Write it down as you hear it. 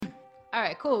All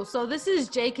right, cool. So this is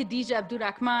Jay Khadija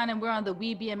Abdurrahman, and we're on the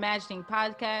We Be Imagining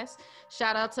podcast.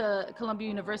 Shout out to Columbia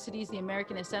University's The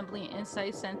American Assembly and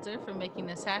Insight Center for making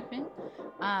this happen.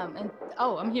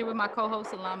 I'm here with my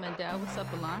co-host Alam Mandel. What's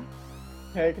up, Alam?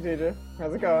 Hey, Khadija.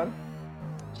 How's it going?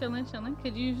 Chilling.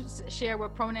 Could you share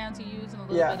what pronouns you use and a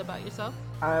little Yeah. bit about yourself?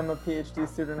 I'm a PhD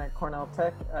student at Cornell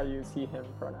Tech. I use he, him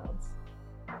pronouns.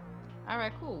 All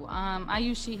right, cool. I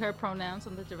use she, her pronouns.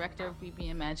 I'm the director of We Be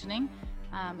Imagining.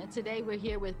 And today we're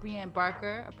here with Breanne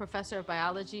Barker, a professor of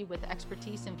biology with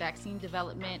expertise in vaccine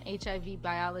development, HIV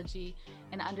biology,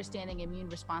 and understanding immune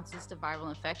responses to viral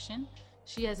infection.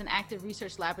 She has an active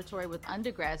research laboratory with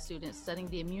undergrad students studying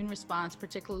the immune response,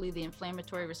 particularly the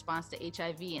inflammatory response to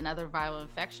HIV and other viral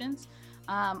infections.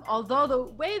 Although the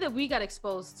way that we got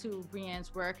exposed to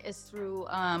Breanne's work is through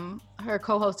her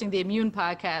co-hosting the Immune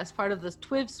podcast, part of the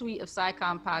TWIV suite of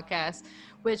SciComm podcasts,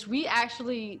 which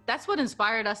that's what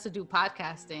inspired us to do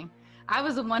podcasting. I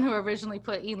was the one who originally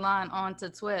put Elon onto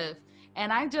TWIV.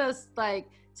 And I just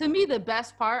to me, the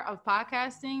best part of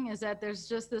podcasting is that there's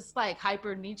just this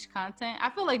hyper niche content. I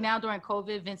feel like now during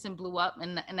COVID, Vincent blew up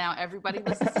and now everybody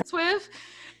listens to TWIV.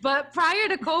 But prior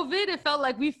to COVID, it felt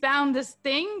like we found this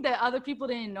thing that other people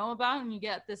didn't know about. And you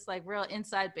get this real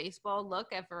inside baseball look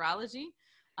at virology.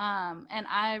 And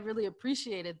I really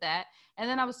appreciated that. And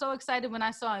then I was so excited when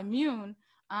I saw Immune,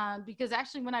 because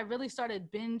actually when I really started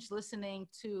binge listening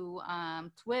to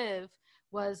TWIV,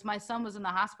 was my son was in the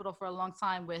hospital for a long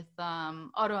time with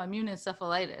autoimmune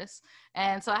encephalitis.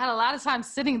 And so I had a lot of time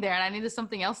sitting there and I needed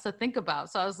something else to think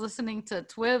about. So I was listening to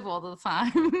TWIV all the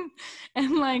time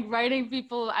and writing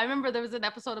people. I remember there was an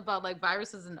episode about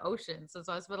viruses in oceans. And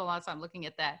so I spent a lot of time looking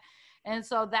at that. And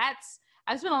so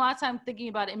I spent a lot of time thinking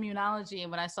about immunology.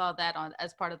 And when I saw that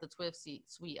as part of the TWIV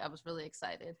suite, I was really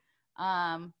excited.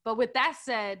 But with that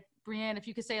said, Breanne, if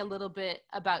you could say a little bit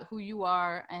about who you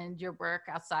are and your work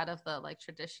outside of the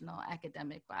traditional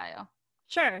academic bio.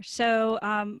 Sure. So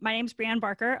my name's Breanne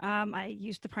Barker. I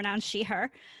use the pronoun she, her.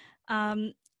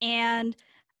 And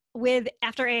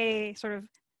after a sort of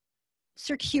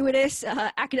circuitous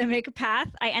academic path,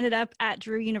 I ended up at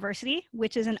Drew University,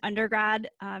 which is an undergrad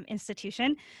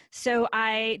institution. So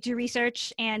I do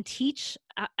research and teach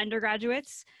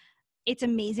undergraduates. It's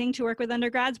amazing to work with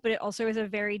undergrads, but it also is a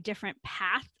very different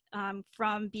path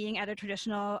from being at a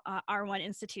traditional R1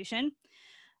 institution.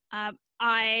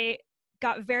 I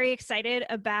got very excited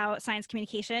about science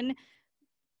communication,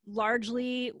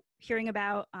 largely hearing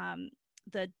about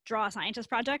the Draw a Scientist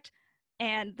project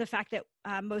and the fact that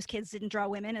most kids didn't draw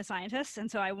women as scientists. And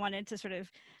so I wanted to sort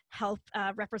of help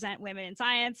represent women in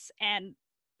science. And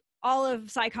all of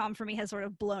SciComm for me has sort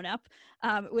of blown up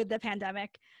with the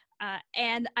pandemic.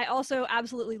 And I also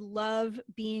absolutely love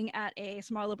being at a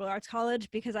small liberal arts college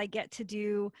because I get to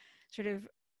do sort of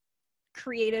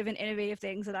creative and innovative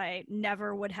things that I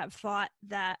never would have thought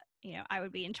that, I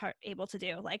would be able to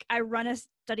do. I run a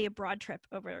study abroad trip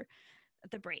over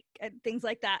the break and things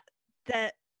like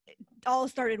that all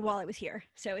started while I was here.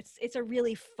 So it's a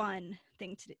really fun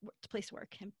thing place to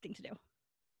work and thing to do.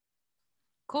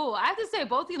 Cool. I have to say,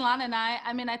 both Elon and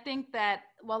I think that,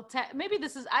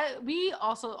 we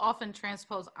also often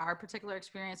transpose our particular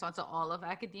experience onto all of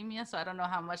academia. So I don't know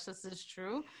how much this is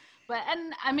true.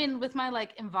 With my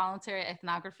involuntary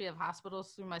ethnography of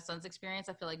hospitals through my son's experience,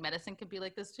 I feel like medicine could be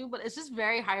like this too, but it's just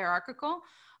very hierarchical.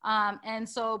 And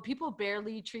so people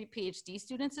barely treat PhD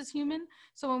students as human.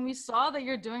 So when we saw that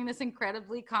you're doing this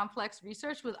incredibly complex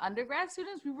research with undergrad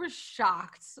students, we were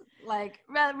shocked.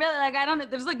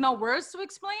 There's no words to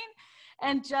explain.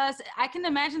 And I can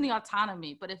imagine the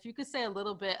autonomy, but if you could say a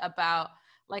little bit about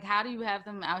how do you have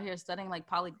them out here studying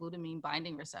polyglutamine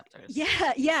binding receptors?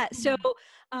 Yeah. So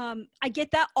I get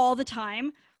that all the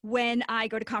time when I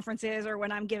go to conferences or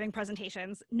when I'm giving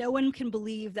presentations. No one can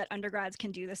believe that undergrads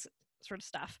can do this sort of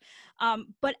stuff.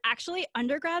 But actually,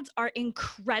 undergrads are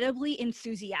incredibly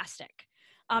enthusiastic.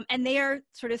 And they are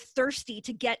sort of thirsty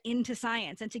to get into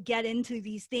science and to get into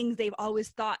these things they've always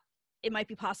thought it might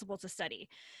be possible to study.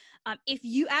 If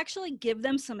you actually give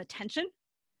them some attention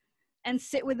and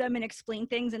sit with them and explain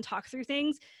things and talk through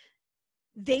things,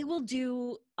 they will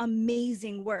do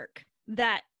amazing work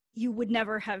that you would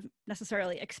never have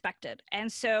necessarily expected.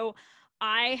 And so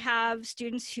I have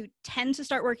students who tend to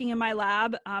start working in my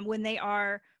lab when they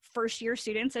are first year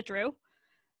students at Drew.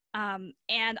 And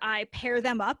I pair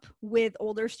them up with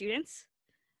older students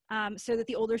so that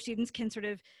the older students can sort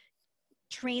of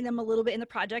train them a little bit in the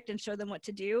project and show them what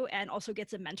to do and also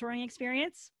get some mentoring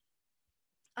experience.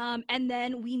 And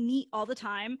then we meet all the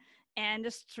time and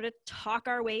just sort of talk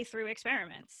our way through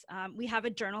experiments. We have a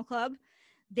journal club.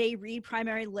 They read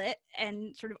primary lit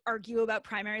and sort of argue about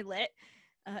primary lit.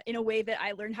 in a way that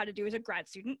I learned how to do as a grad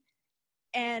student.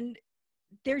 And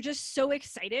they're just so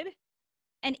excited.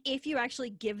 And if you actually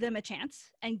give them a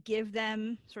chance and give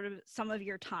them sort of some of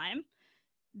your time,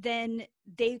 then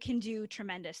they can do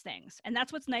tremendous things. And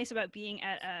that's what's nice about being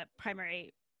at a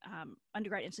primary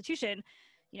undergrad institution.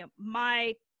 You know,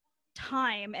 my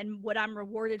time and what I'm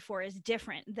rewarded for is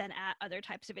different than at other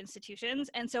types of institutions.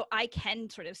 And so I can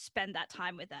sort of spend that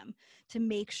time with them to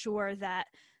make sure that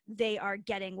they are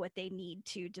getting what they need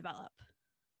to develop.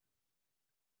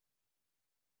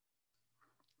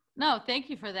 No, thank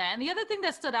you for that. And the other thing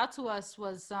that stood out to us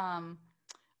was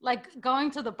like going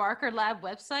to the Barker Lab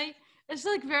website. It's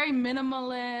like very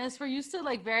minimalist. We're used to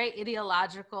like very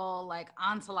ideological, like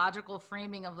ontological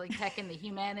framing of like tech and the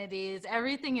humanities.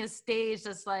 Everything is staged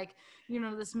as like, you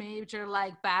know, this major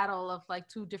like battle of like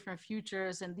two different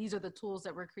futures. And these are the tools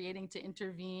that we're creating to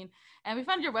intervene. And we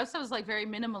found your website was like very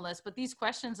minimalist, but these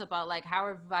questions about like how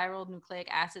are viral nucleic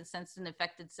acids sensed in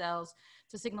affected cells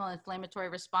to signal inflammatory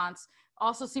response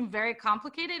also seem very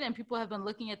complicated, and people have been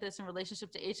looking at this in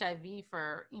relationship to HIV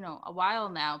for, you know, a while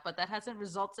now, but that hasn't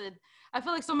resulted. I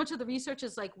feel like so much of the research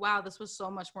is like, wow, this was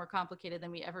so much more complicated than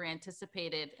we ever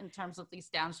anticipated in terms of these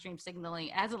downstream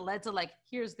signaling as it led to like,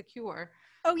 here's the cure.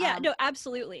 Oh yeah, no,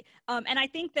 absolutely. And I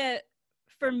think that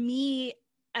for me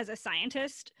as a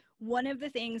scientist, one of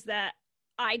the things that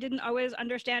I didn't always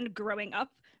understand growing up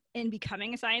in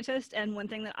becoming a scientist, and one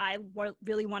thing that I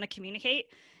really want to communicate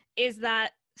is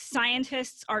that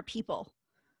scientists are people.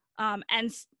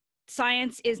 And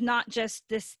science is not just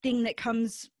this thing that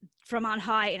comes from on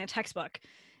high in a textbook.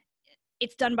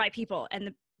 It's done by people,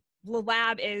 and the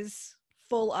lab is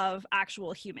full of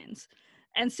actual humans.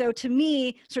 And so to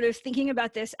me, sort of thinking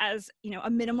about this as, you know, a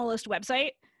minimalist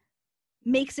website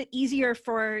makes it easier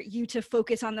for you to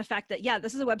focus on the fact that, yeah,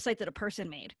 this is a website that a person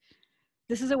made.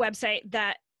 This is a website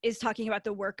that is talking about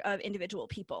the work of individual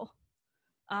people.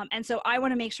 And so I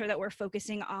want to make sure that we're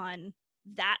focusing on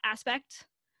that aspect,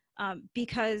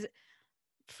 because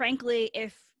frankly,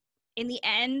 if in the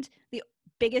end, the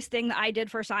biggest thing that I did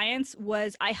for science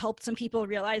was I helped some people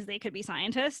realize they could be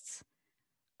scientists,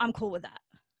 I'm cool with that.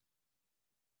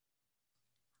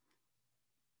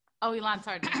 Oh, Elon,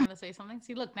 sorry, did you want to say something?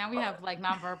 See, look, now we have like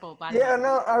nonverbal body. Yeah,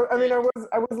 no, I mean, I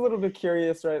was a little bit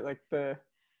curious, right? Like the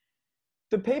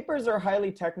papers are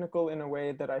highly technical in a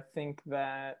way that I think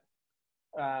that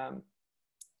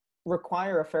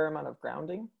require a fair amount of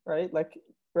grounding, right?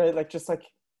 Like just like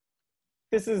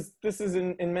this is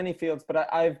in many fields, but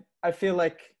I feel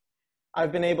like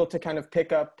I've been able to kind of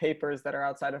pick up papers that are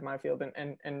outside of my field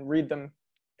and read them,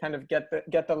 kind of get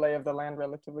the lay of the land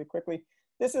relatively quickly.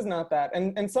 This is not that,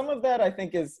 and some of that I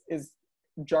think is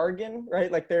jargon, right?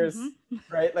 Like there's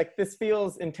right, like this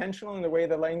feels intentional in the way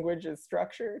the language is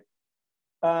structured.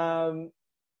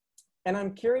 And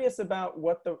I'm curious about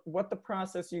what the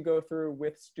process you go through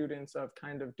with students of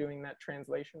kind of doing that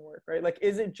translation work, right? Like,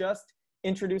 is it just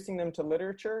introducing them to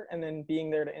literature and then being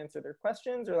there to answer their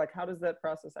questions, or like how does that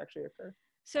process actually occur?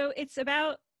 So it's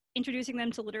about introducing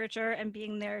them to literature and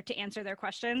being there to answer their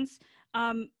questions.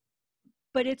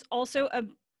 But it's also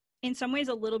in some ways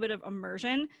a little bit of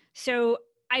immersion. So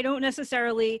I don't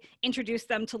necessarily introduce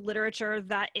them to literature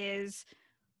that is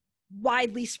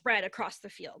widely spread across the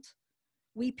field.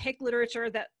 We pick literature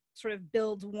that sort of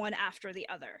builds one after the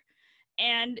other.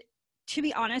 And to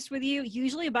be honest with you,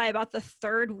 usually by about the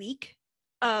third week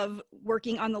of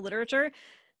working on the literature,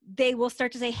 they will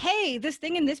start to say, hey, this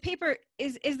thing in this paper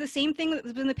is the same thing that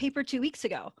was in the paper 2 weeks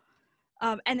ago.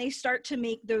 And they start to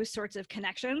make those sorts of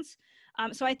connections.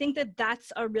 So I think that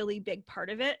that's a really big part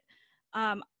of it.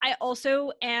 I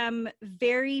also am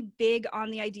very big on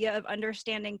the idea of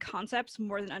understanding concepts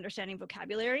more than understanding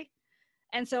vocabulary.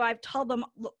 And so I've told them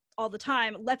all the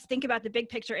time, let's think about the big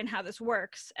picture and how this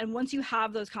works. And once you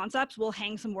have those concepts, we'll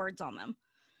hang some words on them.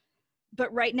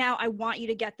 But right now, I want you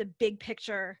to get the big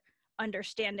picture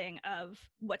understanding of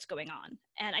what's going on.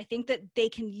 And I think that they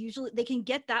can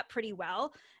get that pretty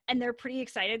well. And they're pretty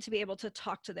excited to be able to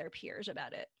talk to their peers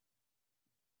about it.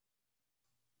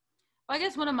 Well, I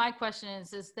guess one of my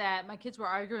questions is that my kids were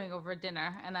arguing over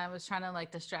dinner, and I was trying to like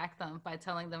distract them by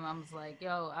telling them, I was like,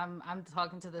 yo, I'm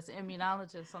talking to this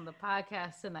immunologist on the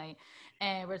podcast tonight,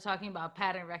 and we're talking about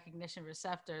pattern recognition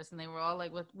receptors. And they were all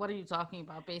like, what are you talking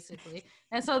about, basically?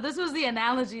 And so this was the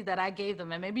analogy that I gave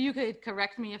them. And maybe you could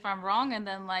correct me if I'm wrong and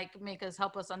then like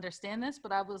help us understand this.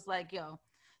 But I was like, yo,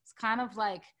 it's kind of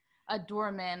like a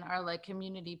doorman are like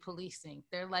community policing.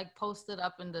 They're like posted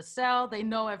up in the cell. They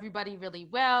know everybody really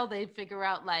well. They figure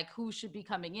out like who should be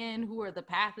coming in, who are the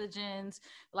pathogens,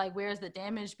 like where's the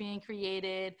damage being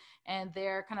created. And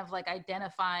they're kind of like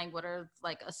identifying what are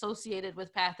like associated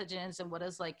with pathogens and what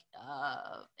is like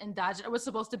endogenous, what's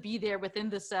supposed to be there within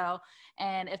the cell.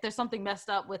 And if there's something messed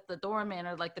up with the doorman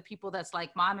or like the people that's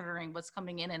like monitoring what's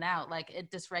coming in and out, like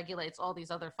it dysregulates all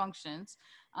these other functions.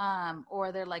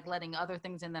 Or they're like letting other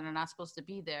things in that are not supposed to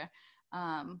be there.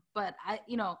 But I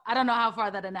don't know how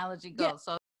far that analogy goes. Yeah.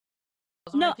 So I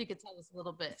was wondering if you could tell us a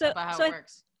little bit about how it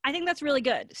works. I think that's really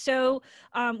good. So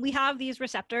we have these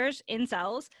receptors in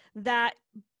cells that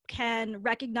can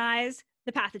recognize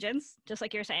the pathogens, just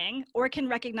like you're saying, or can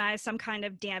recognize some kind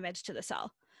of damage to the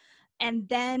cell. And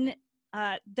then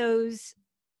those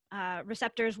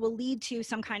receptors will lead to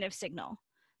some kind of signal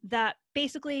that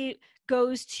basically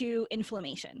goes to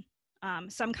inflammation,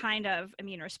 some kind of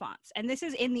immune response. And this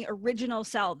is in the original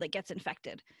cell that gets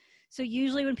infected. So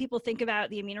usually when people think about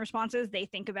the immune responses, they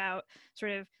think about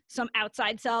sort of some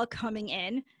outside cell coming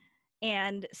in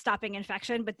and stopping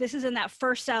infection. But this is in that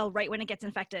first cell right when it gets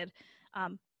infected,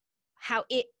 how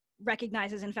it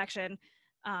recognizes infection,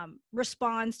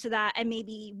 responds to that, and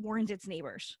maybe warns its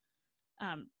neighbors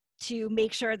to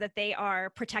make sure that they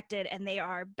are protected and they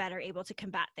are better able to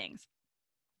combat things.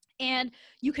 And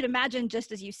you could imagine,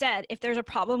 just as you said, if there's a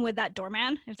problem with that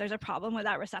doorman, if there's a problem with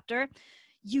that receptor,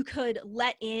 you could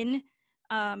let in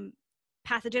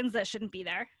pathogens that shouldn't be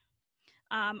there,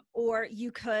 or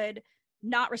you could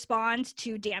not respond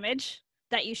to damage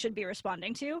that you should be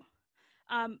responding to.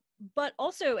 But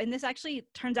also, and this actually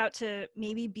turns out to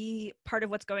maybe be part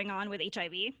of what's going on with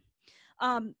HIV,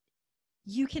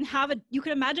 you can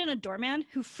imagine a doorman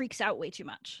who freaks out way too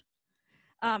much,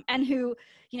 and who,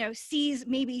 sees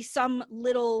maybe some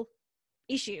little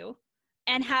issue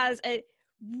and has a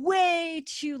way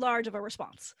too large of a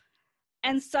response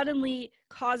and suddenly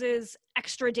causes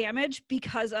extra damage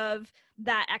because of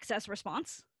that excess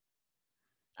response,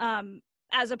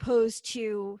 as opposed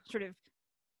to sort of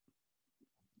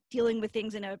dealing with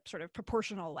things in a sort of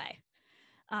proportional way.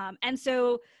 And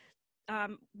so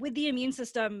with the immune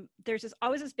system, there's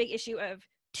always this big issue of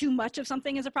too much of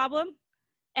something is a problem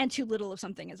and too little of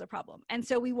something is a problem. And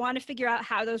so we want to figure out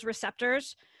how those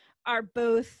receptors are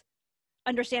both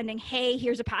understanding, hey,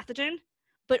 here's a pathogen,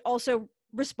 but also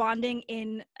responding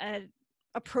in an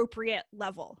appropriate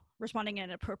level, responding in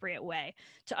an appropriate way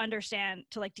to understand,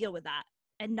 to like deal with that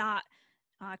and not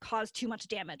cause too much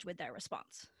damage with their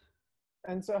response.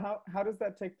 And so how does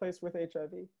that take place with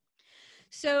HIV?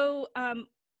 So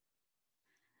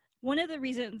one of the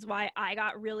reasons why I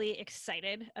got really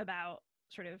excited about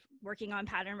sort of working on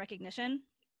pattern recognition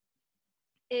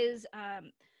is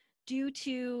due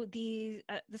to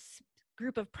this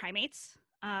group of primates.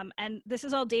 And this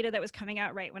is all data that was coming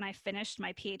out right when I finished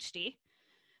my PhD.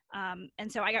 And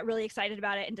so I got really excited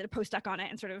about it and did a postdoc on it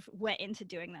and sort of went into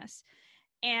doing this.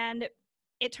 And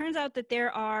it turns out that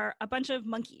there are a bunch of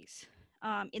monkeys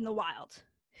in the wild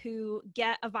who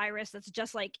get a virus that's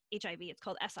just like HIV. It's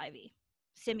called SIV,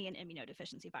 simian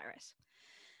immunodeficiency virus.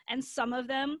 And some of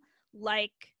them,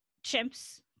 like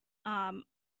chimps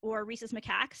or rhesus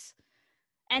macaques,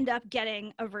 end up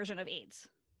getting a version of AIDS.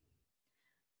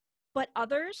 But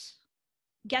others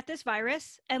get this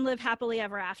virus and live happily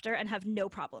ever after and have no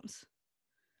problems.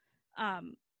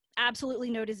 Absolutely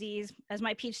no disease. As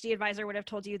my PhD advisor would have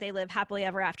told you, they live happily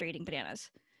ever after eating bananas.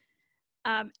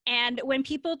 And when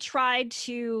people tried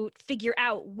to figure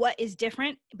out what is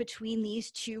different between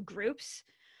these two groups,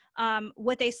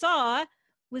 what they saw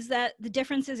was that the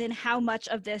differences in how much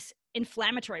of this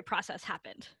inflammatory process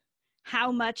happened,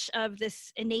 how much of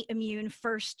this innate immune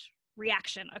first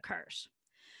reaction occurs.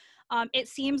 It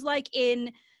seems like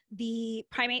in the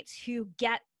primates who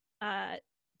get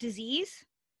disease,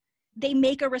 they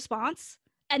make a response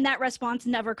and that response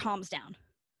never calms down.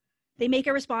 They make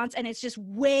a response and it's just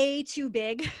way too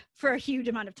big for a huge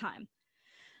amount of time.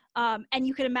 And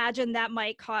you can imagine that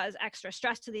might cause extra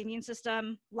stress to the immune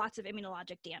system, lots of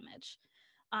immunologic damage.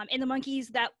 In the monkeys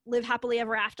that live happily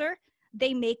ever after,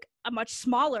 they make a much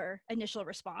smaller initial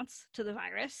response to the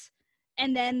virus,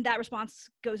 and then that response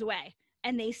goes away,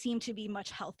 and they seem to be much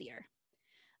healthier.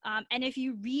 And if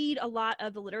you read a lot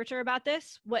of the literature about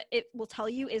this, what it will tell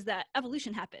you is that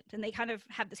evolution happened. And they kind of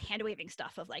have this hand-waving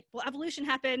stuff of like, well, evolution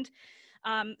happened.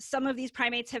 Some of these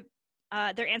primates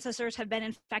have, their ancestors have been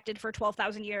infected for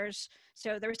 12,000 years.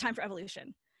 So there was time for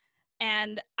evolution.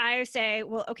 And I say,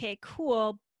 well, okay,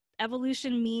 cool.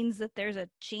 Evolution means that there's a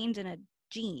change in a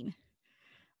gene.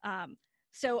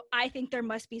 So I think there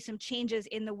must be some changes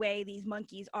in the way these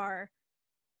monkeys are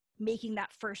making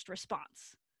that first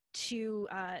response. to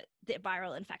the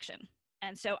viral infection.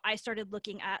 And so I started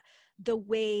looking at the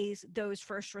ways those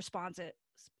first responses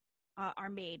are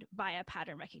made via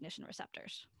pattern recognition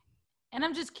receptors. And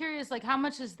I'm just curious, like, how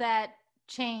much has that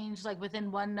changed, like,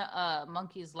 within one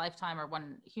monkey's lifetime or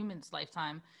one human's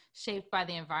lifetime, shaped by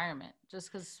the environment?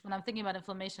 Just because when I'm thinking about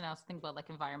inflammation, I also think about like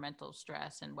environmental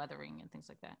stress and weathering and things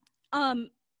like that.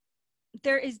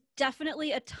 There is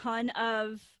definitely a ton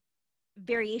of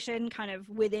variation kind of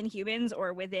within humans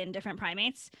or within different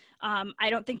primates. I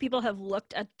don't think people have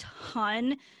looked a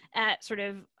ton at sort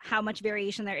of how much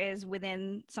variation there is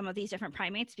within some of these different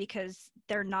primates because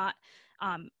they're not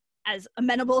as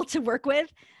amenable to work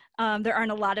with. There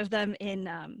aren't a lot of them in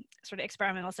sort of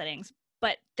experimental settings,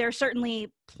 but there are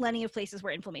certainly plenty of places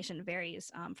where inflammation varies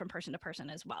from person to person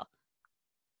as well.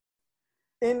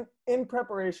 In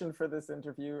preparation for this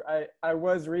interview, I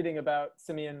was reading about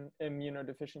simian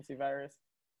immunodeficiency virus,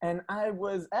 and I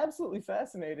was absolutely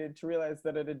fascinated to realize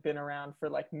that it had been around for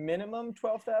like minimum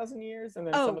 12,000 years, and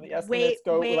then some of the estimates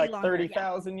go like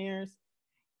 30,000 years.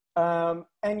 And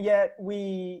yet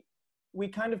we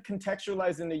kind of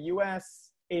contextualize in the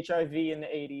US HIV in the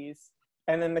 80s,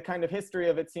 and then the kind of history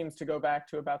of it seems to go back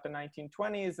to about the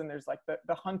 1920s, and there's like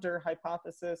the Hunter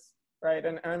hypothesis, right?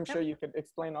 And I'm sure you could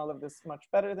explain all of this much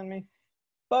better than me.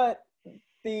 But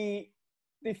the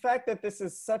fact that this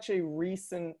is such a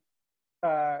recent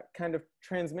kind of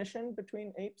transmission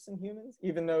between apes and humans,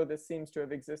 even though this seems to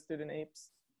have existed in apes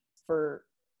for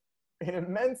an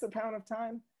immense amount of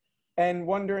time, and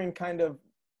wondering kind of,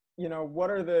 you know, what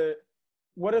are the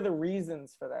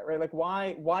reasons for that, right? Like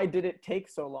why did it take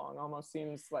so long? Almost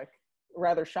seems like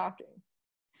rather shocking.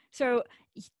 So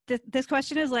this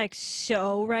question is like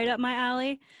so right up my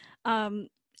alley.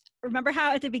 Remember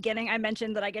how at the beginning I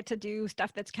mentioned that I get to do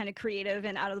stuff that's kind of creative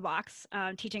and out of the box,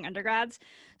 teaching undergrads.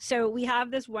 So we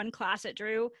have this one class at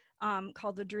Drew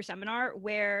called the Drew Seminar,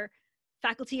 where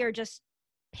faculty are just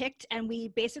picked and we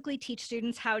basically teach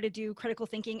students how to do critical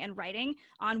thinking and writing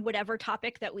on whatever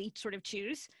topic that we sort of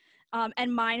choose.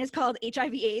 And mine is called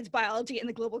HIV/AIDS Biology in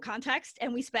the Global Context.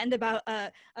 And we spend about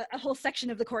a whole section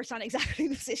of the course on exactly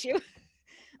this issue.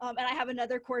 And I have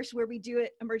another course where we do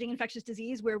it, Emerging Infectious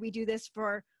Disease, where we do this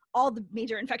for all the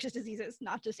major infectious diseases,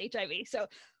 not just HIV. So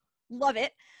love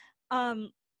it.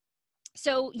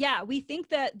 So yeah, we think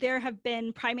that there have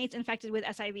been primates infected with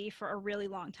SIV for a really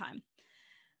long time.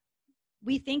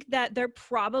 We think that there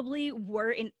probably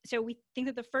were, so we think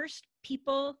that the first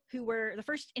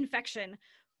infection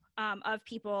of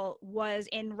people was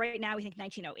in, right now we think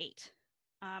 1908,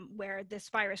 where this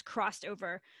virus crossed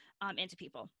over into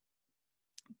people.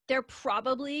 There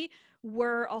probably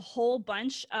were a whole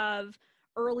bunch of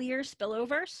earlier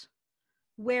spillovers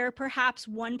where perhaps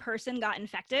one person got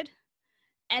infected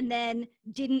and then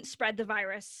didn't spread the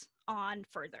virus on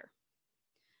further.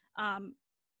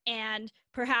 And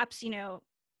perhaps, you know,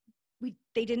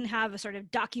 they didn't have a sort of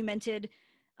documented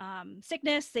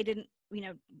sickness. They didn't, you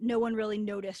know, no one really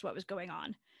noticed what was going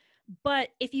on. But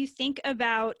if you think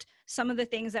about some of the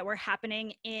things that were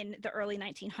happening in the early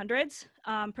 1900s,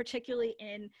 particularly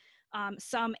in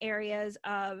some areas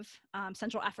of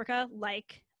Central Africa,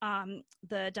 like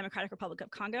the Democratic Republic of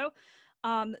Congo,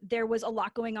 there was a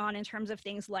lot going on in terms of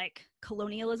things like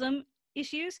colonialism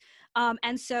issues.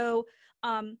 And so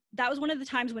that was one of the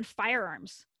times when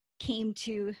firearms came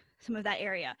to some of that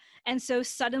area. And so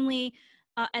suddenly,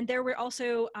 and there were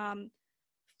also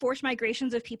forced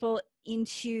migrations of people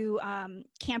into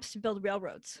camps to build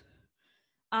railroads.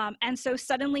 And so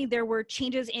suddenly there were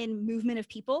changes in movement of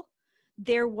people.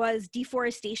 There was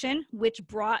deforestation, which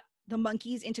brought the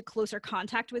monkeys into closer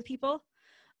contact with people.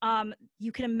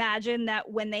 You can imagine that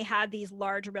when they had these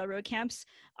large railroad camps,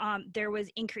 there was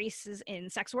increases in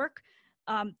sex work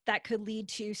that could lead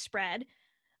to spread.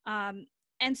 And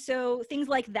so things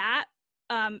like that,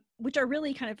 which are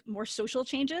really kind of more social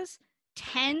changes,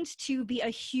 tend to be a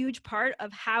huge part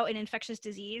of how an infectious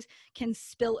disease can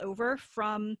spill over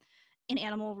from an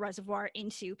animal reservoir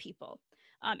into people.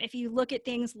 If you look at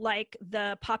things like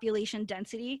the population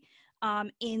density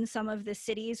in some of the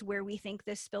cities where we think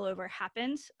this spillover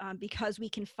happened, because we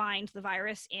can find the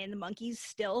virus in the monkeys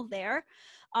still there,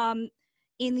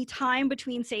 in the time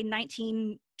between, say,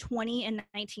 1920 and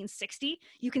 1960,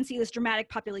 you can see this dramatic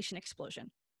population explosion.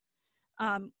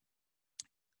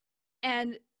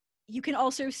 And you can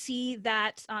also see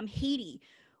that Haiti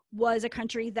was a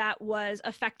country that was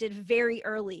affected very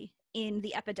early in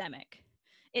the epidemic.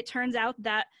 It turns out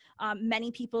that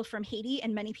many people from Haiti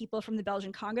and many people from the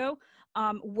Belgian Congo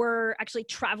were actually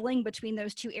traveling between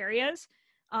those two areas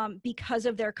because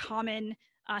of their common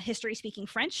history speaking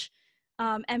French.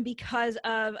 and because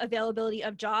of availability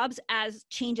of jobs as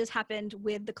changes happened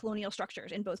with the colonial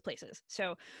structures in both places.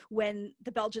 So when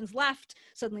the Belgians left,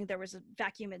 suddenly there was a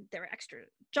vacuum and there were extra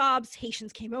jobs.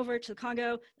 Haitians came over to the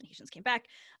Congo, and Haitians came back.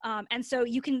 And so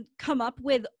you can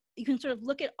sort of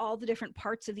look at all the different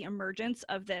parts of the emergence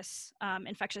of this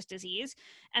infectious disease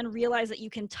and realize that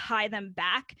you can tie them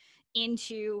back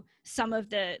into some of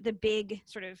the big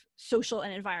sort of social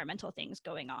and environmental things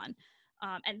going on.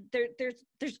 And there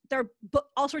are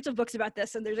all sorts of books about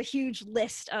this, and there's a huge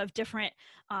list of different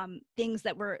things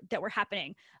that were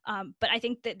happening. But I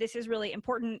think that this is really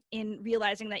important in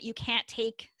realizing that you can't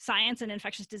take science and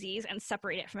infectious disease and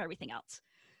separate it from everything else.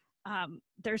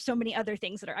 There's so many other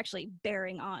things that are actually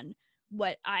bearing on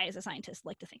what I, as a scientist,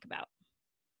 like to think about.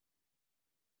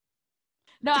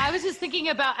 No, I was just thinking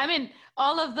about,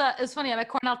 it's funny, I'm at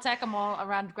Cornell Tech, I'm all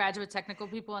around graduate technical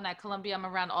people, and at Columbia, I'm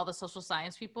around all the social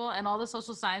science people, and all the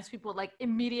social science people, I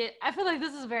feel like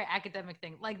this is a very academic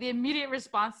thing. Like the immediate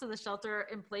response to the shelter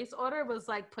in place order was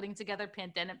like putting together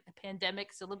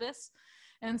pandemic syllabus.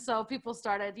 And so people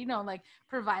started,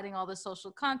 providing all the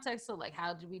social context. So like,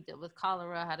 how did we deal with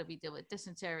cholera? How did we deal with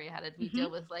dysentery? How did we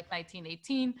deal with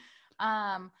 1918?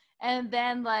 And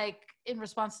then in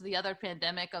response to the other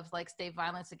pandemic of state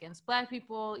violence against Black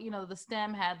people, the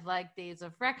STEM had days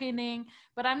of reckoning,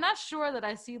 but I'm not sure that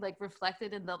I see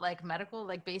reflected in the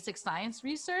medical, basic science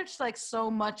research, so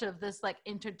much of this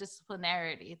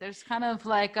interdisciplinarity. There's kind of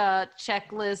a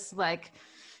checklist,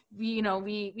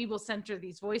 we will center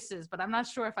these voices, but I'm not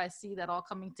sure if I see that all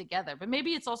coming together. But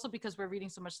maybe it's also because we're reading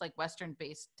so much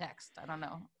Western-based text. I don't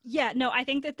know. Yeah, no, I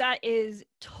think that is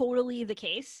totally the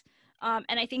case. And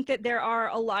I think that there are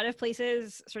a lot of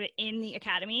places sort of in the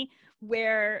academy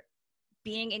where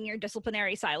being in your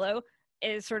disciplinary silo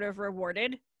is sort of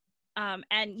rewarded.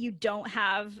 And you don't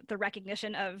have the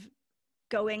recognition of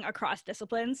going across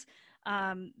disciplines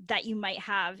that you might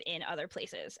have in other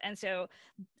places. And so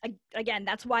again,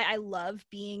 that's why I love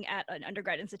being at an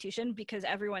undergrad institution, because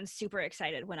everyone's super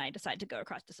excited when I decide to go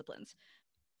across disciplines.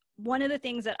 One of the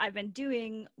things that I've been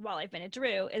doing while I've been at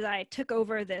Drew is I took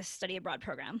over this study abroad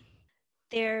program.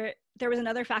 There was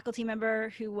another faculty member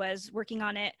who was working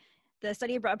on it. The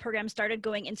study abroad program started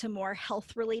going into more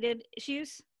health related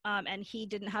issues. And he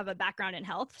didn't have a background in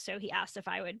health, so he asked if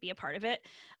I would be a part of it.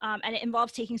 And it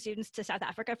involves taking students to South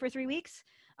Africa for 3 weeks.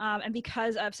 And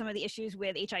because of some of the issues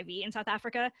with HIV in South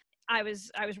Africa, I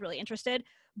was really interested.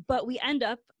 But we end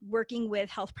up working with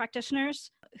health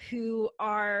practitioners who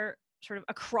are sort of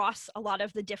across a lot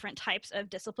of the different types of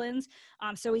disciplines.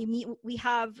 So we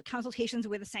have consultations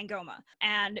with Sangoma,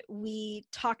 and we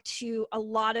talk to a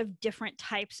lot of different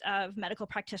types of medical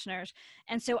practitioners.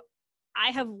 And so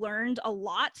I have learned a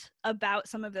lot about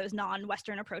some of those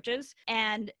non-Western approaches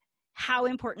and how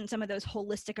important some of those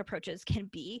holistic approaches can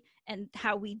be, and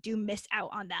how we do miss out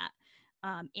on that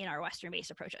in our Western-based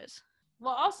approaches.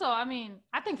 Well, also, I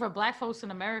think for Black folks in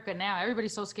America now,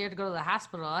 everybody's so scared to go to the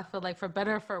hospital. I feel like for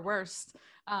better or for worse,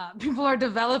 people are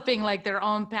developing their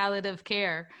own palliative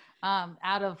care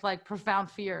out of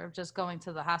profound fear of just going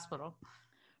to the hospital.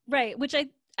 Right, which I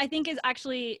think is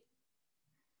actually,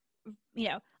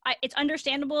 it's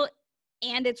understandable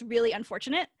and it's really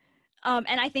unfortunate.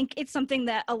 And I think it's something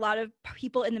that a lot of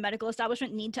people in the medical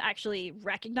establishment need to actually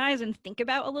recognize and think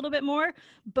about a little bit more.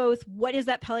 Both, what is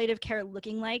that palliative care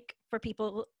looking like for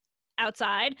people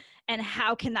outside, and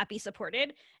how can that be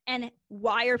supported? And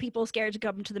why are people scared to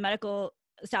come to the medical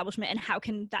establishment, and how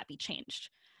can that be changed?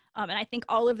 And I think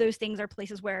all of those things are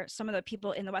places where some of the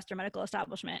people in the Western medical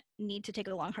establishment need to take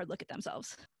a long, hard look at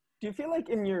themselves. Do you feel like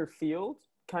in your field,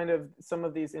 kind of some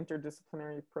of these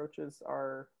interdisciplinary approaches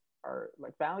are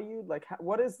valued?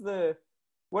 What is the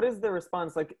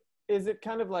response? Is it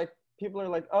kind of people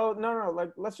are oh,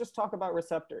 no, let's just talk about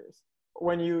receptors,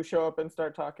 when you show up and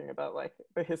start talking about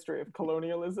the history of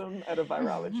colonialism at a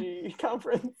virology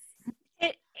conference?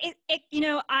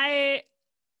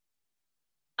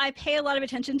 I pay a lot of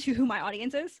attention to who my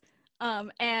audience is,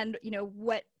 and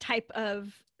what type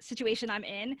of situation I'm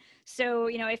in. So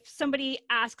if somebody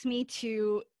asks me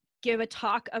to give a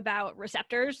talk about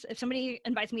receptors, if somebody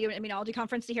invites me to an immunology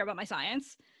conference to hear about my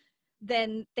science,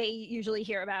 then they usually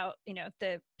hear about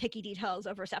the picky details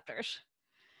of receptors.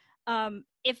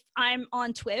 If I'm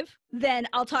on TWIV, then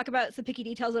I'll talk about the picky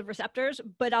details of receptors,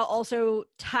 but I'll also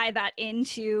tie that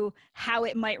into how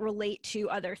it might relate to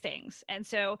other things. And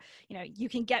so, you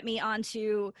can get me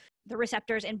onto the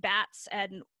receptors in bats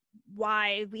and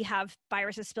why we have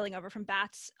viruses spilling over from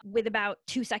bats with about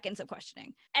 2 seconds of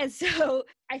questioning. And so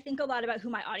I think a lot about who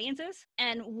my audience is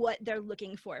and what they're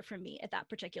looking for from me at that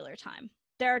particular time.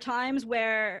 There are times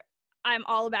where I'm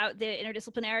all about the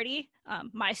interdisciplinarity.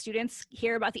 My students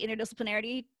hear about the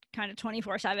interdisciplinarity kind of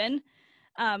 24/7.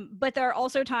 But there are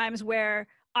also times where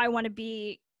I want to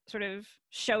be sort of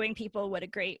showing people what a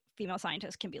great female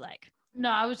scientist can be like. No,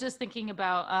 I was just thinking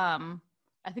about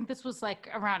I think this was like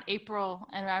around April,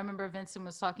 and I remember Vincent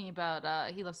was talking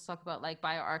about he loves to talk about like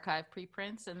bioarchive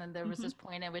preprints, and then there was this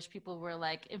point at which people were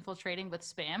like infiltrating with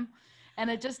spam. And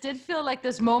it just did feel like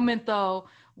this moment though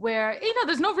where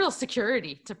there's no real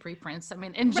security to preprints. I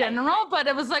mean, in general, but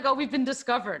it was like, oh, we've been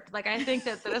discovered. Like I think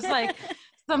that there's like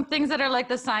some things that are like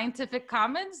the scientific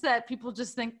commons that people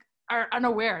just think are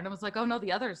unaware, and it was like, oh no,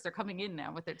 the others, they're coming in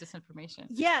now with their disinformation.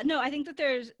 Yeah, no, I think that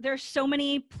there's so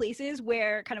many places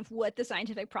where kind of what the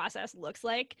scientific process looks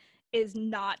like is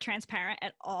not transparent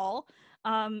at all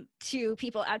to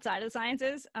people outside of the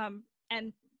sciences,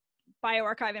 and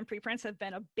bioarchive and preprints have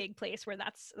been a big place where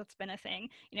that's been a thing.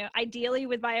 Ideally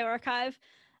with bioarchive,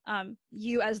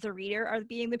 you as the reader are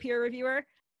being the peer reviewer,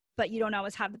 but you don't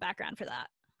always have the background for that.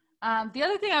 The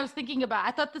other thing I was thinking about,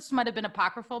 I thought this might have been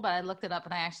apocryphal, but I looked it up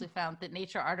and I actually found the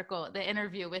Nature article, the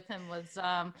interview with him was,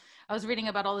 I was reading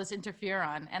about all this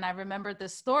interferon, and I remembered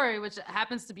this story, which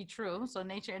happens to be true. So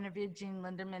Nature interviewed Gene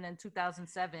Linderman in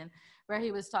 2007, where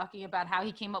he was talking about how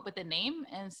he came up with the name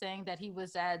and saying that he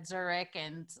was at Zurich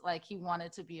and like he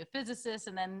wanted to be a physicist,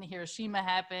 and then Hiroshima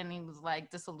happened. He was like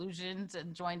disillusioned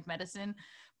and joined medicine,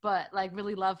 but like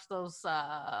really loved those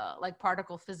like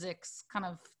particle physics kind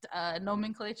of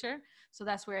nomenclature. So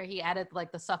that's where he added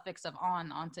like the suffix of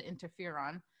onto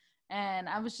interferon. And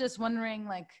I was just wondering,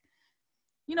 like,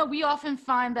 we often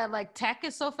find that like tech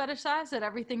is so fetishized that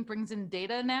everything brings in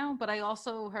data now, but I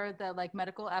also heard that like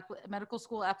medical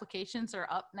school applications are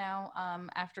up now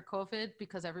after COVID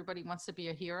because everybody wants to be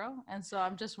a hero. And so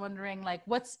I'm just wondering, like,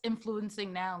 what's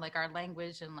influencing now like our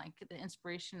language and like the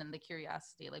inspiration and the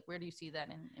curiosity? Like, where do you see that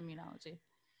in immunology?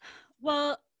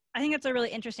 Well, I think that's a really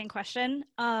interesting question.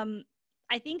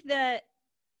 I think that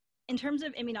in terms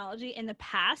of immunology in the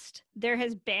past, there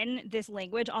has been this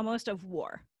language almost of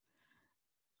war.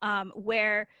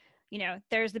 Where,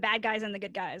 there's the bad guys and the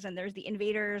good guys, and there's the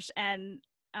invaders, and,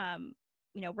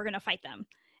 we're going to fight them.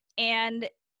 And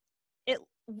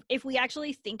if we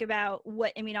actually think about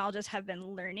what immunologists have been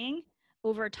learning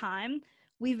over time,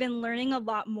 we've been learning a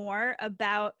lot more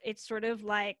about it's sort of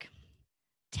like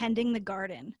tending the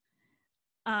garden,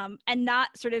 and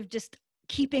not sort of just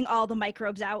keeping all the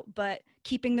microbes out, but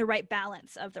keeping the right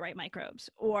balance of the right microbes,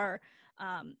 or,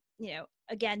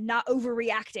 again, not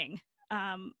overreacting.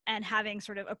 And having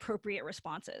sort of appropriate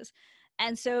responses.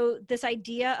 And so this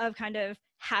idea of kind of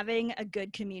having a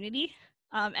good community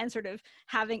and sort of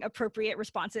having appropriate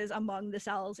responses among the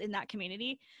cells in that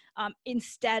community,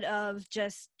 instead of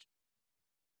just,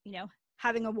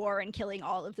 having a war and killing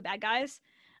all of the bad guys,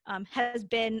 has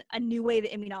been a new way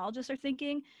that immunologists are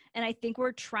thinking. And I think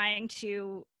we're trying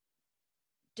to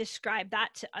describe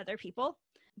that to other people.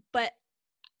 But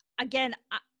again,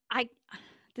 I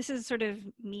this is sort of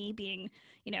me being,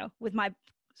 with my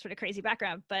sort of crazy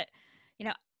background, but,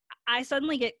 I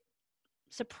suddenly get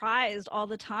surprised all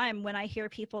the time when I hear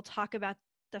people talk about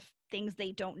the things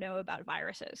they don't know about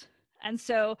viruses. And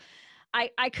so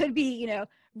I could be,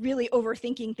 really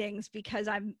overthinking things because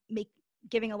I'm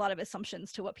giving a lot of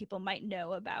assumptions to what people might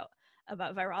know about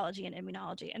virology and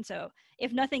immunology. And so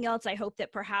if nothing else, I hope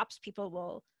that perhaps people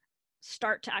will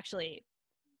start to actually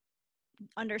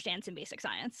understand some basic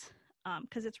science.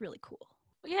 Because it's really cool.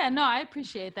 Yeah, no, I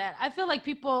appreciate that. I feel like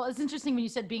it's interesting when you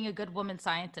said being a good woman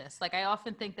scientist. Like I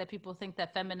often think that people think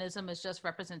that feminism is just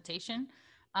representation.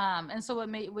 And so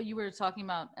what you were talking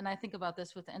about, and I think about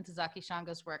this with Ntozake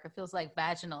Shanga's work, it feels like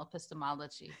vaginal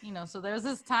epistemology, so there's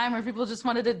this time where people just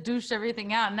wanted to douche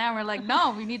everything out. And now we're like,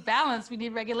 no, we need balance. We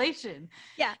need regulation.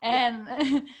 Yeah. And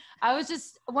yeah. I was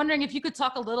just wondering if you could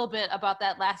talk a little bit about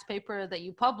that last paper that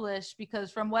you published, because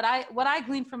from what I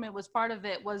gleaned from it was part of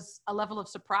it was a level of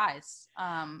surprise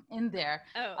in there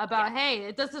about, hey,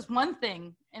 it does this one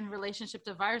thing in relationship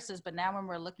to viruses, but now when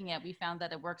we're looking at, we found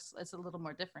that it's a little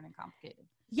more different and complicated.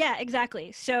 Yeah,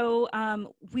 exactly. So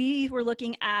we were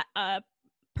looking at a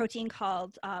protein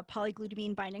called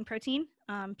polyglutamine binding protein,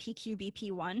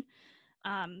 PQBP1.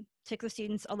 Took the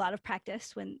students a lot of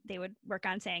practice when they would work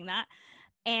on saying that.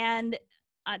 And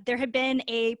there had been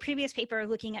a previous paper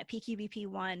looking at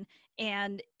PQBP1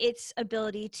 and its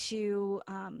ability to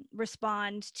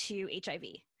respond to HIV.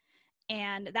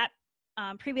 And that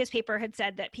previous paper had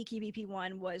said that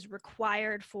PQBP1 was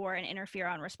required for an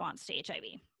interferon response to HIV.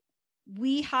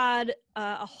 We had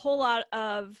a whole lot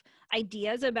of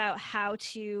ideas about how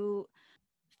to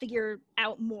figure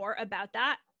out more about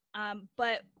that.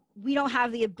 But we don't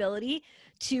have the ability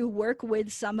to work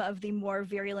with some of the more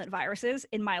virulent viruses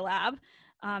in my lab,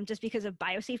 just because of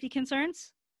biosafety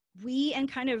concerns. We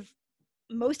and kind of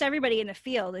most everybody in the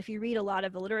field, if you read a lot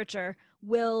of the literature,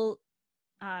 will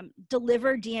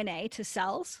deliver DNA to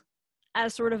cells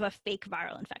as sort of a fake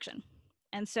viral infection.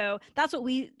 And so that's what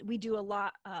we do a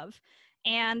lot of.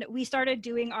 And we started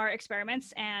doing our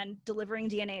experiments and delivering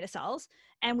DNA to cells.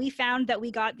 And we found that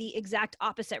we got the exact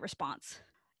opposite response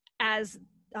as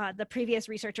the previous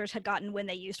researchers had gotten when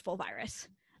they used full virus.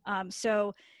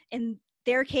 So in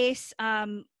their case,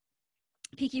 PQBP1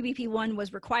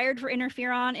 was required for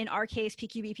interferon. In our case,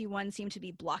 PQBP1 seemed to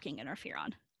be blocking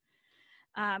interferon.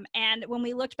 And when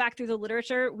we looked back through the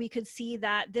literature, we could see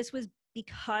that this was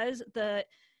because the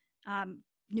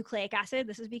nucleic acid,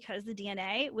 this is because the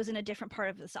DNA was in a different part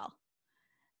of the cell.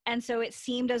 And so it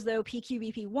seemed as though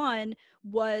PQBP1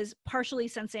 was partially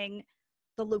sensing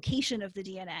the location of the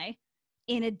DNA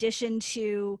in addition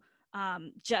to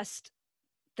just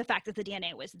the fact that the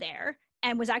DNA was there,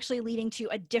 and was actually leading to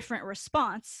a different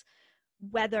response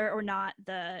whether or not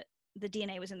the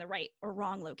DNA was in the right or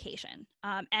wrong location.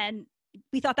 And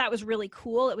we thought that was really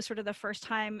cool. It was sort of the first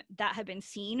time that had been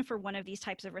seen for one of these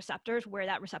types of receptors where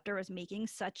that receptor was making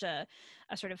such a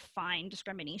sort of fine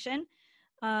discrimination.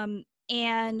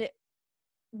 And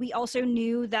we also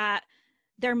knew that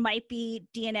there might be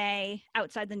DNA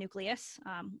outside the nucleus.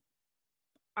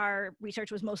 Our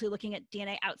research was mostly looking at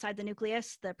DNA outside the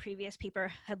nucleus. The previous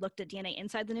paper had looked at DNA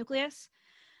inside the nucleus.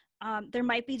 There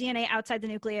might be DNA outside the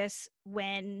nucleus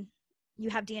when you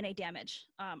have DNA damage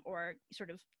or sort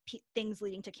of things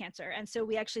leading to cancer. And so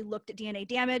we actually looked at DNA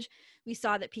damage. We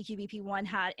saw that PQBP1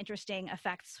 had interesting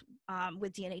effects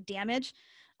with DNA damage,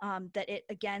 that it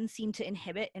again seemed to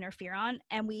inhibit interferon.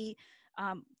 And we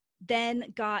then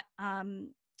got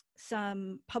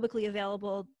some publicly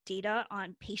available data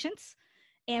on patients.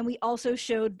 And we also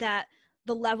showed that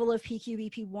the level of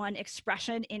PQBP1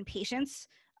 expression in patients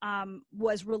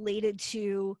was related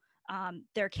to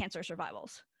their cancer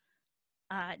survivals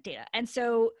data. And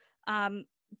so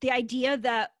the idea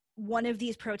that one of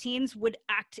these proteins would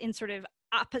act in sort of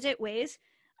opposite ways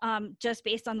just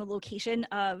based on the location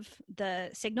of the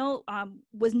signal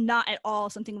was not at all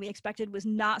something we expected, was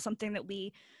not something that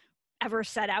we ever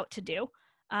set out to do,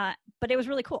 but it was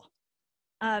really cool.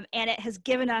 And it has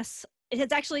given us, it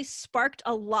has actually sparked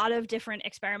a lot of different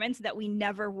experiments that we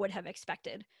never would have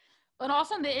expected. But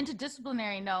also on the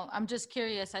interdisciplinary note, I'm just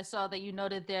curious, I saw that you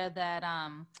noted there that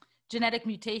genetic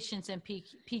mutations in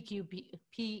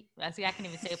PQP, I can't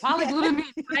even say it, polyglutamine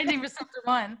binding receptor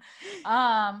 1,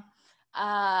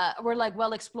 were like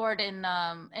well explored in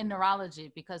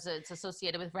neurology because it's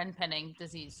associated with Renpenning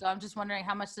disease. So I'm just wondering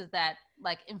how much does that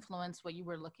like influence what you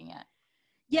were looking at?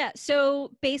 Yeah,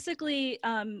 so basically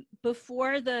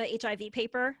before the HIV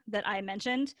paper that I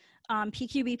mentioned,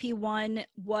 PQBP1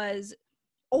 was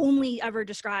only ever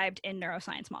described in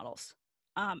neuroscience models.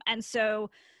 And so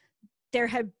there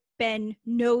had been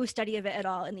no study of it at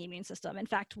all in the immune system. In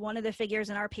fact, one of the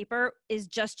figures in our paper is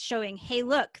just showing, hey,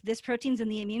 look, this protein's in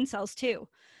the immune cells too,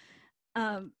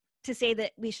 to say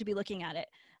that we should be looking at it.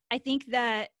 I think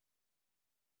that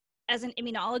as an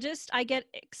immunologist, I get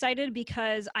excited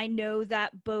because I know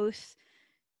that both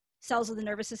cells of the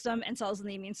nervous system and cells in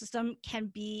the immune system can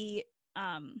be,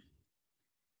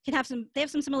 they have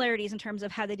some similarities in terms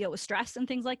of how they deal with stress and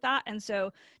things like that. And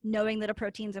so knowing that a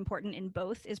protein is important in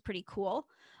both is pretty cool.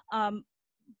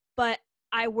 But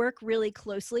I work really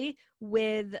closely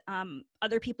with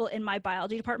other people in my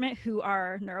biology department who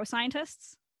are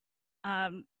neuroscientists.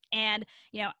 And,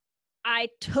 you know, I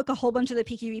took a whole bunch of the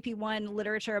PQBP1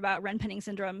 literature about Renpenning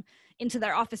syndrome into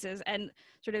their offices and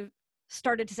sort of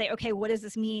started to say, okay, what does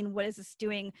this mean? What is this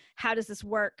doing? How does this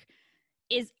work?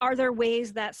 Are there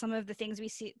ways that some of the things we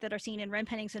see that are seen in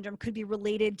Renpenning syndrome could be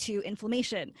related to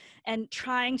inflammation? And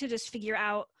trying to just figure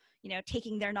out, you know,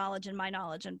 taking their knowledge and my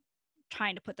knowledge and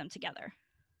trying to put them together.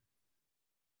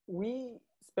 We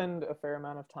spend a fair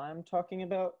amount of time talking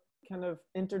about kind of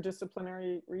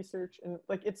interdisciplinary research, and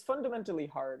like it's fundamentally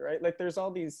hard, right? Like there's all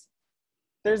these,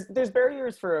 there's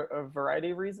barriers for a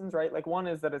variety of reasons, right? Like one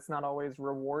is that it's not always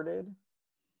rewarded.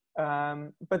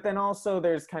 But then also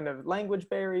there's kind of language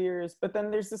barriers, but then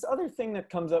there's this other thing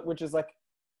that comes up, which is like,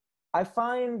 I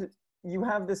find you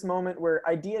have this moment where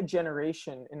idea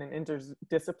generation in an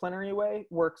interdisciplinary way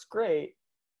works great.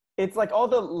 It's like all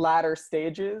the latter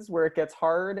stages where it gets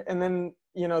hard. And then,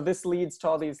 you know, this leads to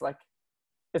all these like,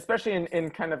 especially in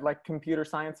kind of like computer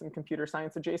science and computer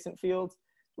science adjacent fields,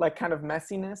 like kind of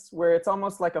messiness, where it's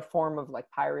almost like a form of like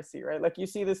piracy, right? Like you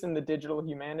see this in the digital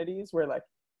humanities where like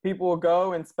people will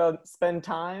go and spend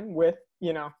time with,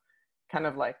 you know, kind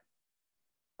of like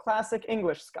classic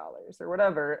English scholars or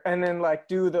whatever, and then like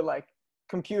do the like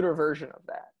computer version of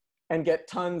that and get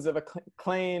tons of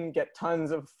acclaim, get tons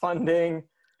of funding.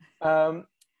 And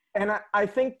I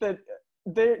think that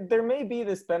there may be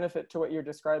this benefit to what you're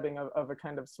describing of a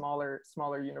kind of smaller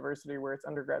university where it's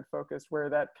undergrad focused, where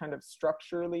that kind of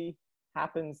structurally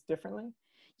happens differently.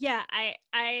 Yeah,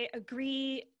 I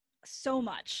agree so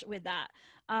much with that,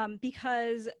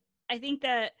 because I think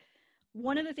that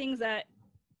one of the things that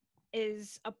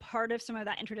is a part of some of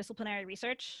that interdisciplinary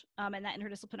research and that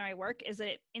interdisciplinary work is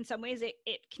that in some ways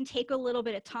it can take a little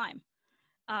bit of time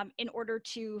in order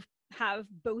to have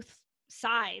both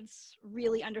sides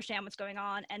really understand what's going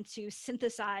on and to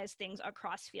synthesize things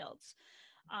across fields.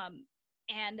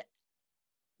 And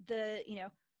the,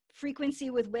 frequency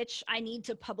with which I need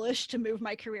to publish to move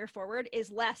my career forward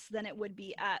is less than it would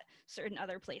be at certain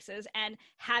other places. And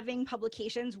having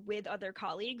publications with other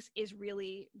colleagues is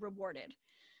really rewarded.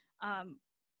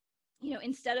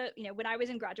 Instead of, when I was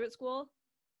in graduate school,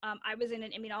 I was in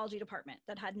an immunology department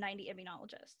that had 90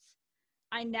 immunologists.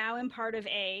 I now am part of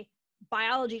a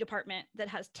biology department that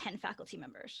has 10 faculty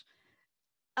members.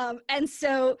 And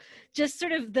so just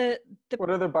sort of the what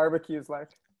are the barbecues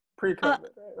like pre-COVID?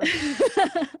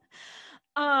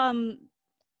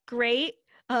 Great.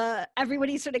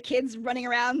 Everybody's sort of kids running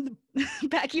around the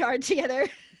backyard together,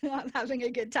 having a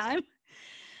good time.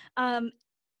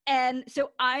 And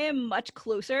so I am much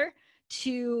closer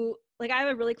to, like, I have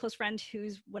a really close friend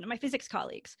who's one of my physics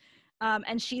colleagues,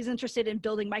 and she's interested in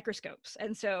building microscopes.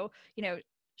 And so,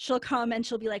 she'll come and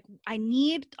she'll be like, I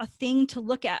need a thing to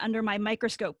look at under my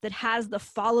microscope that has the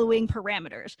following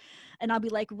parameters. And I'll be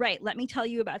like, right, let me tell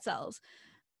you about cells.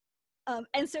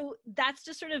 And so that's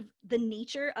just sort of the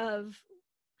nature of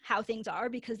how things are,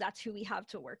 because that's who we have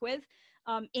to work with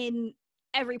in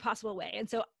every possible way. And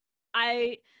so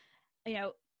I,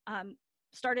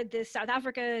 started this South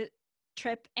Africa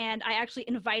trip, and I actually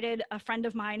invited a friend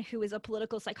of mine who is a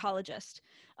political psychologist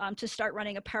to start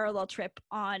running a parallel trip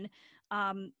on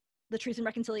the Truth and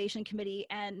Reconciliation Committee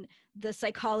and the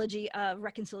psychology of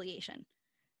reconciliation,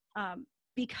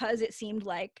 because it seemed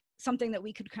like something that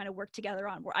we could kind of work together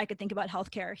on, where I could think about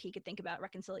healthcare, he could think about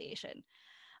reconciliation.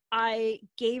 I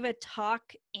gave a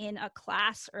talk in a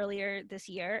class earlier this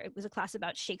year. It was a class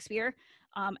about Shakespeare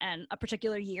and a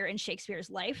particular year in Shakespeare's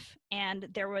life. And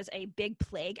there was a big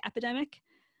plague epidemic.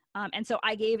 And so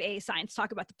I gave a science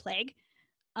talk about the plague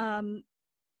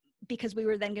because we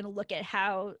were then going to look at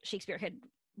how Shakespeare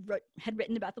had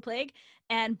written about the plague.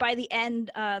 And by the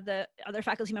end, the other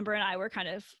faculty member and I were kind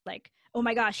of like, oh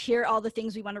my gosh, here are all the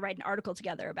things we want to write an article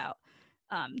together about.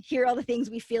 Here are all the things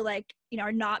we feel like,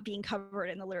 are not being covered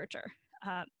in the literature.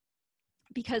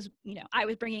 Because, I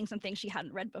was bringing some things she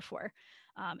hadn't read before,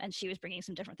 and she was bringing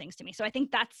some different things to me. So I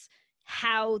think that's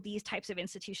how these types of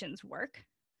institutions work.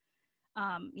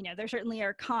 There certainly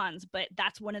are cons, but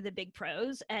that's one of the big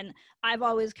pros. And I've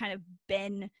always kind of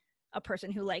been a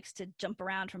person who likes to jump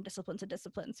around from discipline to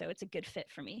discipline. So it's a good fit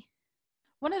for me.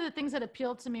 One of the things that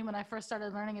appealed to me when I first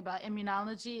started learning about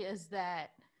immunology is that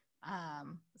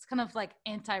it's kind of like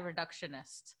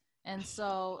anti-reductionist. And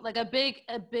so like a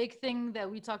big thing that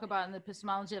we talk about in the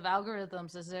epistemology of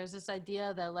algorithms is there's this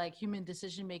idea that like human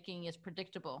decision making is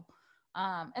predictable.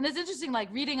 And it's interesting,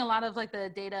 like reading a lot of like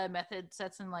the data method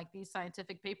sets in like these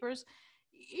scientific papers,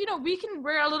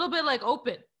 we're a little bit like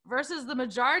open versus the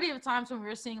majority of times when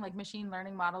we're seeing like machine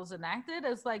learning models enacted,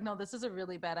 it's like, no, this is a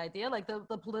really bad idea. Like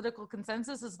the political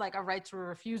consensus is like a right to a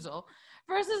refusal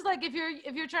versus like if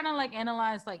you're trying to like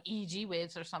analyze like EEG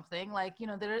waves or something, like,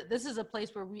 this is a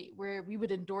place where we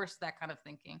would endorse that kind of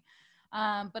thinking.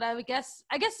 But I guess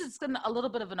it's a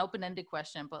little bit of an open-ended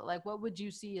question, but like, what would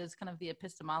you see as kind of the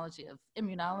epistemology of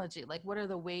immunology? Like, what are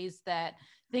the ways that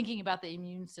thinking about the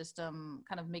immune system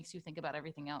kind of makes you think about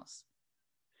everything else?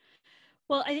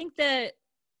 Well, I think that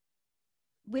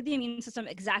with the immune system,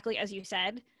 exactly as you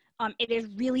said, it is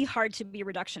really hard to be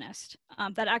reductionist.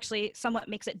 That actually somewhat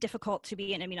makes it difficult to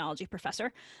be an immunology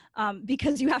professor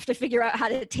because you have to figure out how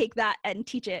to take that and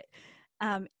teach it.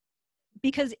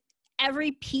 Because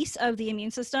every piece of the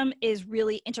immune system is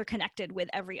really interconnected with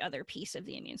every other piece of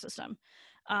the immune system.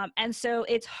 And so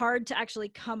it's hard to actually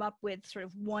come up with sort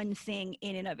of one thing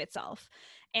in and of itself.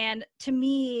 And to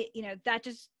me, that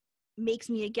just makes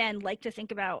me, again, like to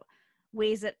think about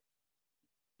ways that,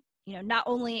 not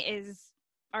only is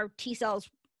our T cells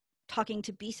talking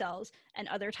to B cells and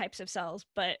other types of cells,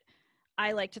 but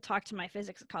I like to talk to my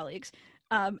physics colleagues.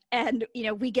 And,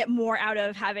 we get more out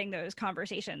of having those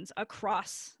conversations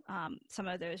across some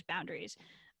of those boundaries.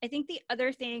 I think the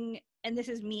other thing, and this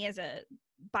is me as a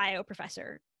bio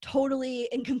professor, totally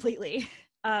and completely,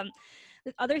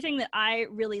 the other thing that I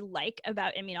really like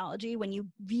about immunology, when you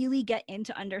really get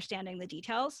into understanding the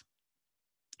details,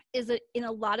 is that in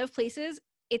a lot of places,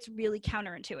 it's really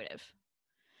counterintuitive.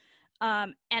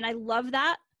 And I love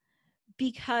that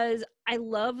because I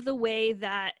love the way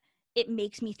that it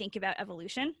makes me think about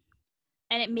evolution.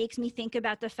 And it makes me think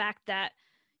about the fact that,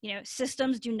 you know,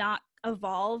 systems do not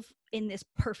evolve in this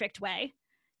perfect way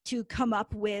to come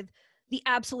up with the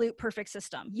absolute perfect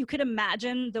system. You could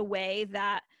imagine the way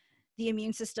that the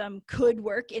immune system could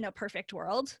work in a perfect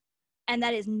world, and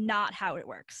that is not how it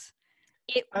works.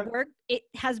 It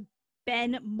has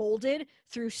been molded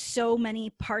through so many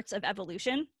parts of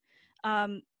evolution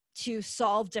to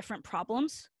solve different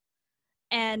problems,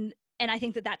 and I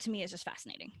think that to me is just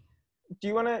fascinating. Do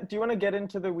you want to get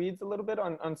into the weeds a little bit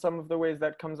on some of the ways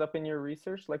that comes up in your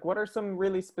research? Like, what are some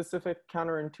really specific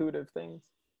counterintuitive things?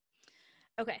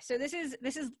 Okay, so this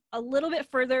is a little bit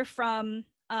further from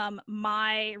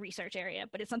my research area,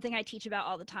 but it's something I teach about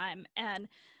all the time, and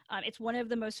it's one of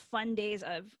the most fun days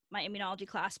of my immunology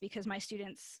class because my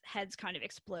students' heads kind of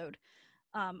explode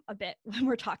a bit when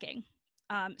we're talking.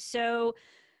 So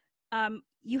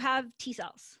you have T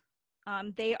cells.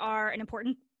 They are an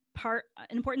important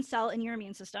cell in your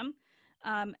immune system,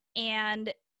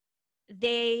 and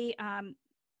they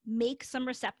make some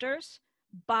receptors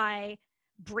by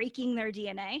breaking their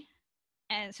DNA.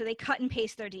 And so they cut and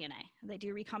paste their DNA. They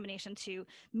do recombination to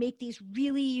make these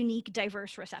really unique,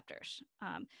 diverse receptors.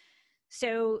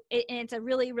 So it's a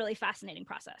really, really fascinating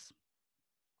process.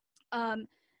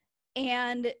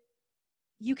 And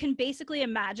you can basically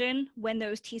imagine when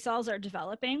those T cells are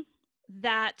developing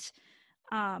that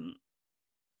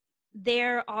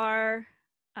there are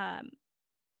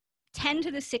 10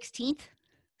 to the 16th.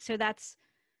 So that's,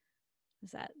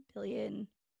 is that billion,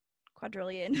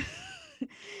 quadrillion?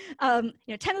 10 to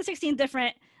the 16th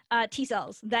different T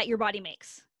cells that your body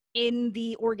makes in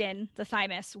the organ, the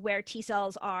thymus, where T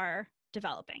cells are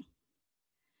developing.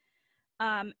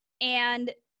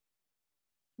 And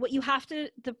what you have to,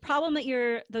 the problem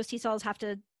that those T cells have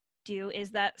to do is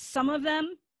that some of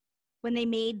them, when they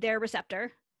made a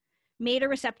receptor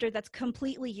that's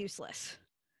completely useless.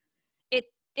 It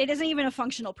isn't even a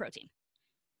functional protein.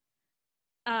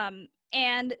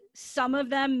 And some of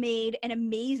them made an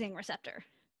amazing receptor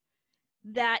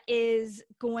that is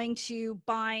going to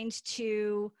bind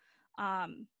to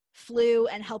flu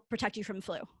and help protect you from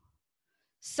flu.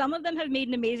 Some of them have made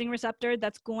an amazing receptor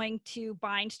that's going to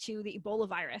bind to the Ebola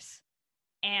virus,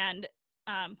 and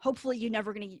hopefully you're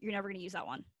never gonna use that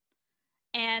one.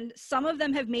 And some of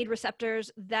them have made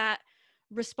receptors that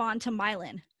respond to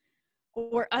myelin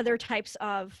or other types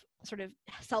of sort of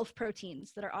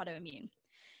self-proteins that are autoimmune.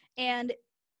 And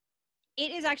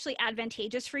it is actually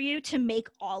advantageous for you to make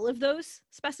all of those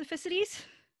specificities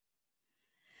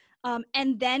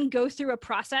and then go through a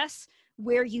process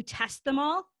where you test them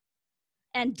all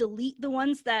and delete the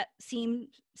ones that seem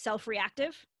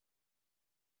self-reactive,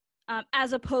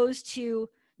 as opposed to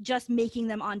just making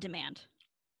them on demand.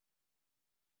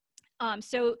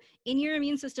 So in your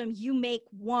immune system, you make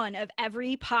one of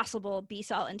every possible B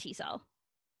cell and T cell.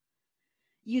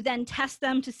 You then test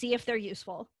them to see if they're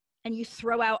useful, and you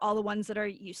throw out all the ones that are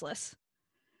useless.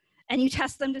 And you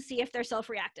test them to see if they're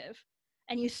self-reactive,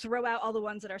 and you throw out all the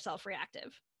ones that are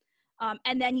self-reactive.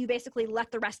 And then you basically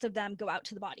let the rest of them go out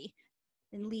to the body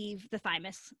and leave the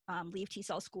thymus, leave T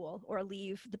cell school, or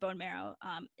leave the bone marrow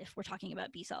if we're talking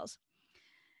about B cells.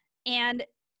 And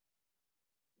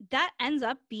that ends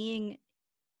up being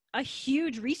a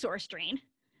huge resource drain.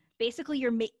 Basically,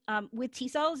 you're with T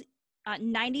cells,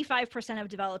 95% of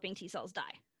developing T cells die.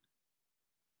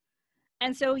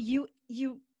 And so you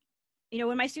know,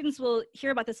 when my students will hear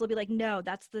about this, they'll be like, no,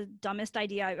 that's the dumbest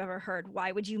idea I've ever heard.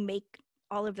 Why would you make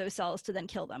all of those cells to then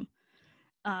kill them?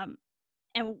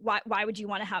 And why would you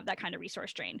want to have that kind of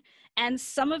resource drain? And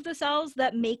some of the cells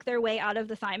that make their way out of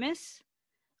the thymus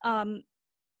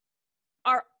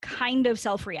are kind of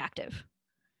self-reactive.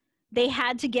 They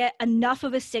had to get enough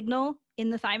of a signal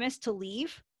in the thymus to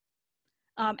leave.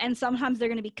 And sometimes they're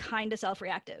going to be kind of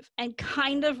self-reactive and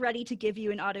kind of ready to give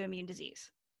you an autoimmune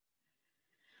disease.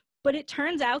 But it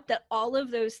turns out that all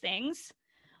of those things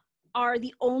are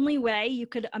the only way you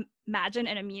could imagine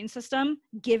an immune system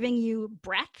giving you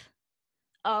breadth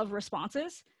of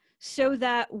responses, so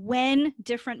that when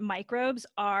different microbes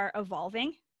are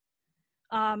evolving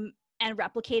and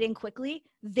replicating quickly,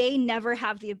 they never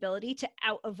have the ability to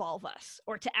out-evolve us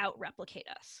or to out-replicate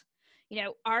us. You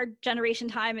know, our generation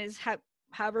time is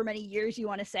however many years you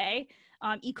want to say.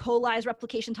 E. coli's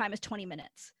replication time is 20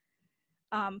 minutes.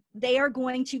 They are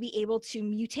going to be able to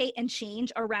mutate and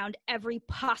change around every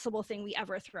possible thing we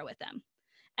ever throw at them.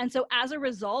 And so as a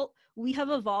result, we have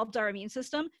evolved our immune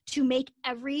system to make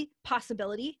every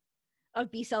possibility of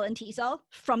B cell and T cell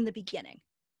from the beginning,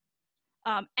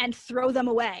 and throw them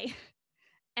away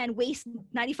and waste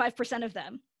 95% of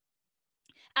them,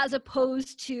 as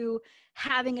opposed to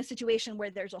having a situation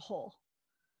where there's a hole,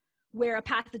 where a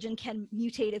pathogen can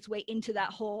mutate its way into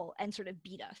that hole and sort of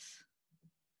beat us.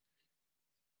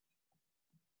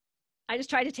 I just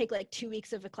tried to take like 2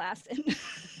 weeks of a class and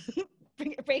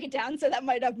break it down, so that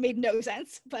might have made no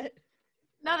sense, but.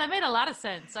 No, that made a lot of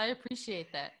sense. I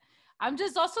appreciate that. I'm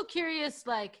just also curious,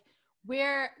 like,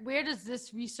 where does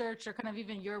this research, or kind of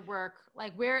even your work,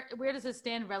 like where does it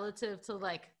stand relative to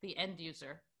like the end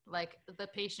user, like the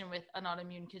patient with an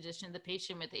autoimmune condition, the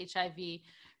patient with HIV,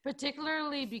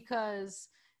 particularly because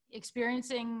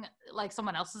experiencing like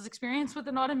someone else's experience with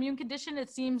an autoimmune condition, it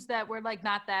seems that we're like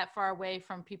not that far away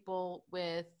from people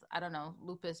with, I don't know,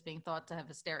 lupus being thought to have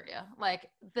hysteria. Like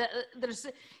there's,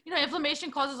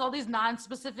 inflammation causes all these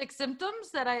non-specific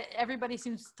symptoms that everybody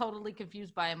seems totally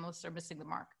confused by, and most are missing the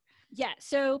mark. Yeah,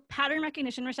 so pattern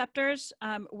recognition receptors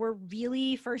were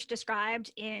really first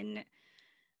described in,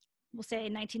 we'll say,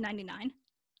 1999.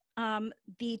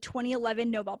 The 2011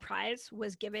 Nobel Prize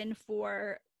was given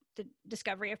for the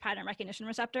discovery of pattern recognition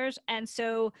receptors. And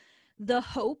so the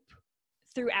hope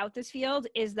throughout this field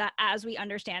is that as we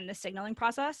understand the signaling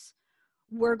process,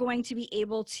 we're going to be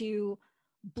able to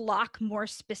block more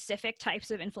specific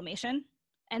types of inflammation.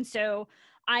 And so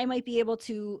I might be able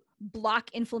to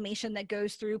block inflammation that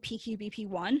goes through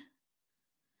PQBP1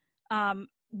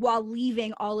 while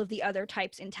leaving all of the other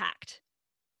types intact.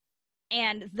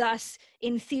 And thus,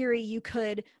 in theory, you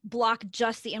could block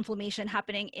just the inflammation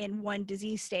happening in one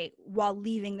disease state while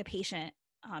leaving the patient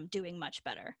doing much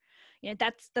better.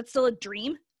 That's still a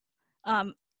dream.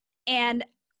 And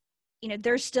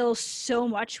there's still so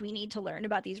much we need to learn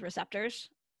about these receptors.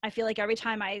 I feel like every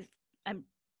time I'm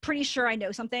pretty sure I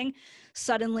know something,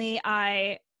 suddenly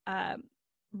I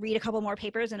read a couple more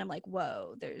papers and I'm like,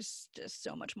 whoa, there's just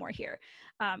so much more here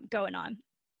going on.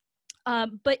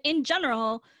 But in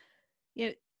general,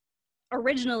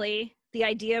 originally the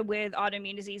idea with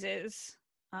autoimmune diseases,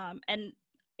 and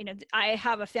I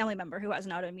have a family member who has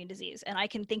an autoimmune disease, and I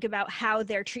can think about how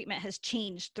their treatment has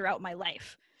changed throughout my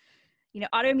life.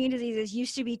 Autoimmune diseases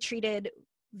used to be treated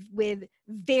with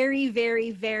very, very,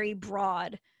 very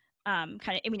broad kind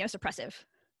of immunosuppressive,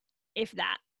 if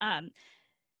that.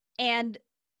 And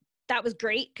that was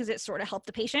great because it sort of helped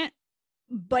the patient,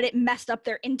 but it messed up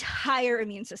their entire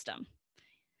immune system.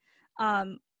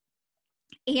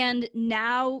 And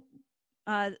now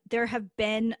there have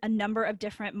been a number of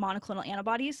different monoclonal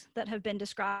antibodies that have been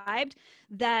described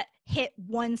that hit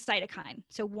one cytokine,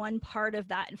 so one part of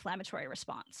that inflammatory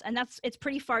response. And it's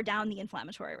pretty far down the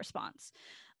inflammatory response.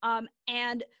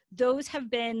 And those have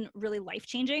been really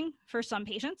life-changing for some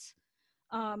patients.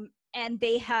 And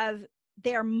they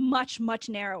are much, much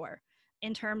narrower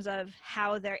in terms of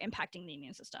how they're impacting the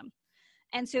immune system.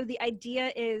 And so the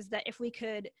idea is that if we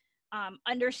could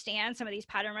understand some of these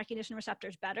pattern recognition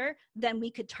receptors better, then we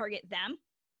could target them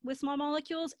with small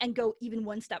molecules and go even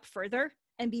one step further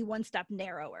and be one step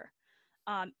narrower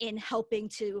in helping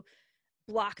to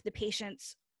block the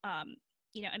patient's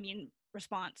immune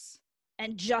response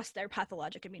and just their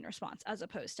pathologic immune response as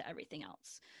opposed to everything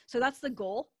else. So that's the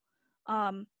goal.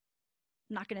 I'm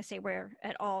not going to say we're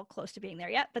at all close to being there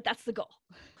yet, but that's the goal.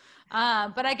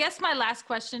 But I guess my last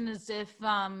question is if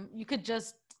you could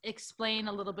just explain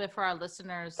a little bit for our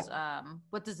listeners,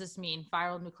 what does this mean?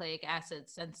 Viral nucleic acid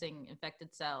sensing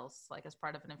infected cells, like as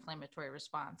part of an inflammatory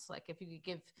response. Like if you could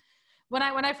give, when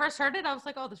I first heard it, I was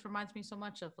like, oh, this reminds me so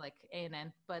much of like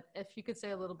ANN, but if you could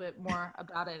say a little bit more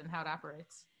about it and how it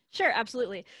operates. Sure,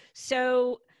 absolutely.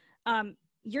 So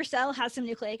your cell has some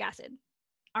nucleic acid,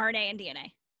 RNA and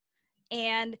DNA,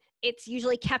 and it's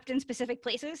usually kept in specific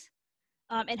places.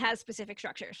 It has specific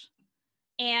structures.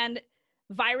 And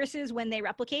viruses, when they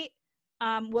replicate,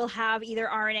 will have either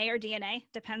RNA or DNA,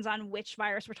 depends on which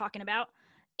virus we're talking about.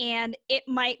 And it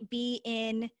might be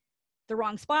in the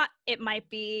wrong spot. It might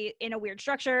be in a weird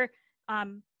structure.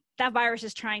 That virus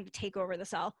is trying to take over the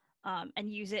cell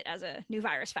and use it as a new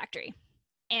virus factory.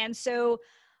 And so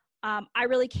I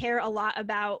really care a lot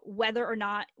about whether or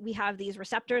not we have these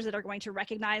receptors that are going to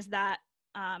recognize that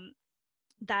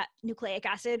that nucleic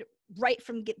acid right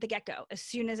from the get-go, as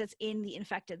soon as it's in the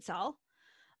infected cell,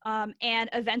 and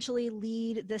eventually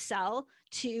lead the cell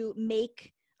to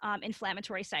make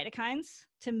inflammatory cytokines,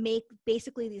 to make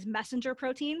basically these messenger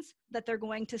proteins that they're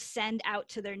going to send out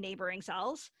to their neighboring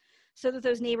cells so that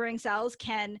those neighboring cells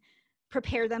can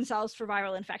prepare themselves for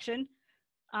viral infection,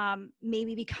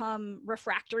 maybe become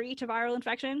refractory to viral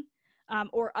infection,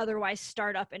 or otherwise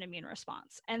start up an immune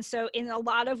response. And so in a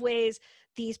lot of ways,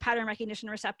 these pattern recognition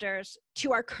receptors,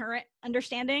 to our current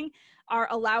understanding,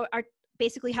 are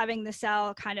basically having the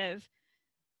cell kind of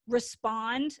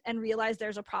respond and realize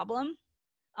there's a problem,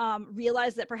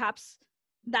 realize that perhaps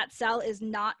that cell is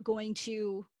not going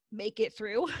to make it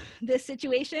through this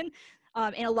situation.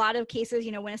 In a lot of cases,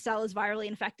 when a cell is virally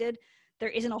infected, there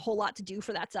isn't a whole lot to do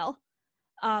for that cell.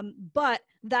 But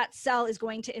that cell is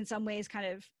going to, in some ways, kind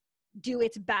of do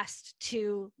its best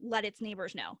to let its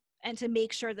neighbors know and to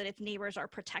make sure that its neighbors are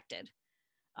protected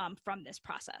from this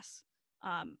process.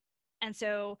 And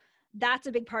so that's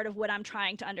a big part of what I'm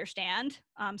trying to understand.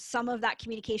 Some of that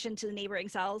communication to the neighboring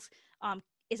cells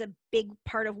is a big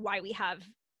part of why we have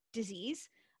disease.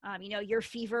 Your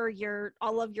fever,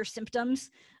 all of your symptoms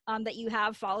that you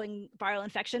have following viral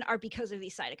infection are because of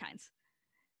these cytokines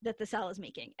that the cell is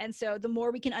making. And so the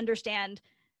more we can understand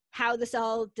how the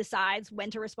cell decides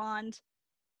when to respond,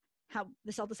 how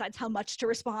the cell decides how much to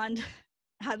respond,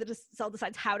 how the cell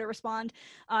decides how to respond,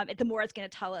 the more it's going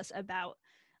to tell us about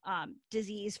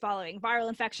disease following viral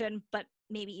infection, but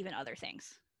maybe even other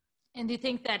things. And do you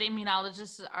think that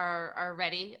immunologists are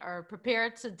ready, are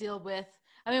prepared to deal with,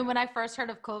 when I first heard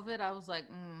of COVID, I was like,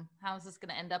 how is this going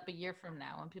to end up a year from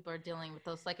now when people are dealing with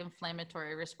those like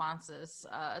inflammatory responses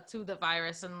to the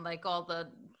virus and like all the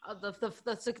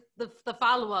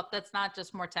follow-up that's not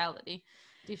just mortality?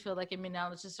 Do you feel like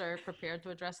immunologists are prepared to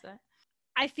address that?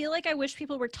 I feel like I wish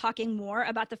people were talking more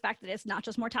about the fact that it's not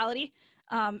just mortality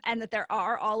and that there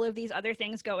are all of these other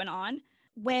things going on.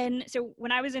 When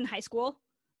I was in high school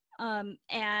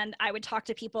and I would talk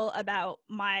to people about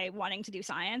my wanting to do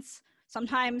science,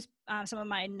 sometimes some of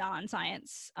my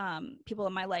non-science people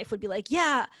in my life would be like,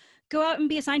 yeah, go out and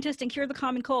be a scientist and cure the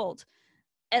common cold.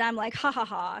 And I'm like, ha ha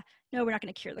ha, no, we're not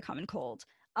going to cure the common cold.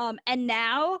 And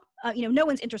now, no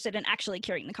one's interested in actually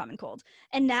curing the common cold.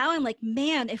 And now I'm like,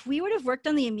 man, if we would have worked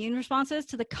on the immune responses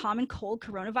to the common cold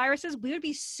coronaviruses, we would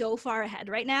be so far ahead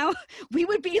right now. We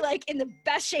would be like in the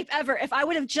best shape ever if I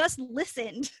would have just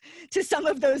listened to some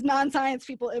of those non-science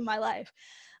people in my life.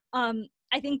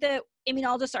 I think that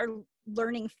immunologists are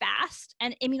learning fast,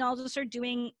 and immunologists are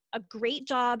doing a great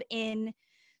job in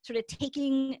sort of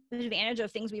taking advantage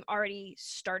of things we've already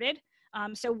started.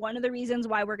 So one of the reasons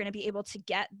why we're going to be able to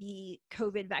get the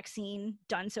COVID vaccine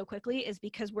done so quickly is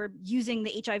because we're using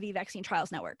the HIV vaccine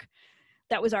trials network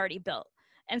that was already built.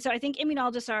 And so I think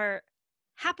immunologists are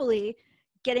happily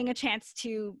getting a chance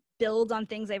to build on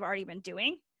things they've already been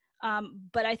doing.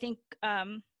 But I think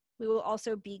we will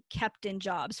also be kept in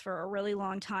jobs for a really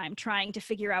long time trying to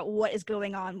figure out what is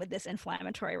going on with this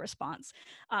inflammatory response.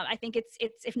 I think it's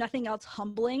if nothing else,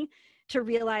 humbling to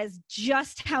realize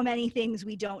just how many things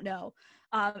we don't know,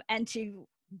 and to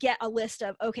get a list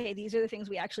of, okay, these are the things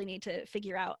we actually need to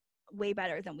figure out way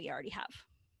better than we already have.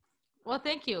 Well,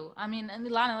 thank you. And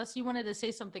Ilana, unless you wanted to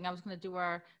say something, I was going to do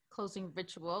our closing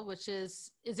ritual, which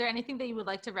is there anything that you would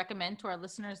like to recommend to our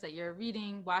listeners that you're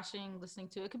reading, watching, listening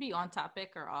to? It could be on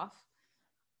topic or off.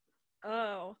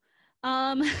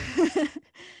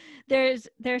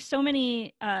 There's so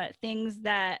many things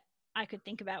that I could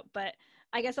think about, but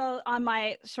I guess on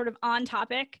my sort of on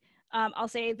topic, I'll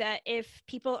say that if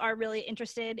people are really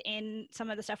interested in some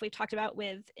of the stuff we've talked about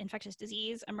with infectious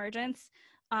disease emergence,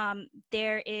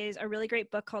 there is a really great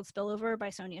book called Spillover by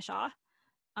Sonia Shah,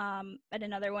 and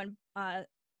another one,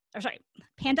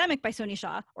 Pandemic by Sonia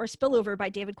Shah, or Spillover by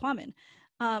David Quammen.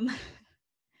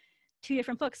 Two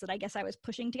different books that I guess I was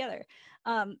pushing together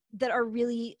that are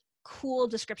really cool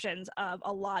descriptions of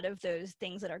a lot of those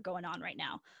things that are going on right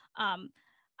now.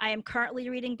 I am currently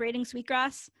reading Braiding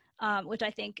Sweetgrass, which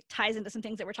I think ties into some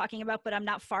things that we're talking about, but I'm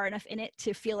not far enough in it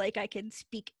to feel like I can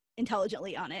speak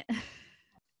intelligently on it.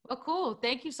 Well, cool.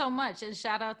 Thank you so much. And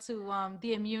shout out to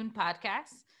the Immune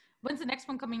Podcast. When's the next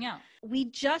one coming out? We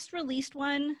just released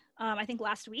one, I think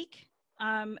last week.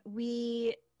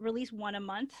 We release one a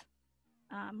month.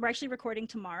 We're actually recording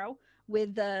tomorrow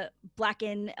with the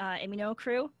Blacken Immuno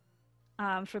crew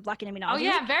for Blacken Immunology. Oh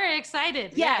yeah, I'm very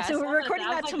excited. Yeah, so we're recording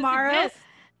that tomorrow.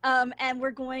 And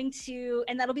we're going to,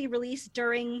 and that'll be released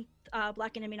during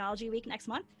Blacken Immunology Week next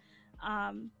month.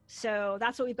 So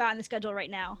that's what we've got on the schedule right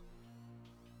now.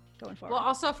 Going forward. Well,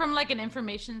 also from like an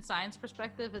information science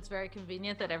perspective, it's very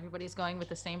convenient that everybody's going with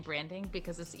the same branding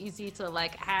because it's easy to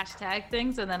like hashtag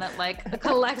things and then it like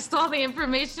collects all the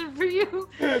information for you.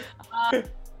 That's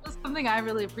something I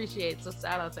really appreciate. So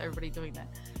shout out to everybody doing that.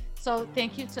 So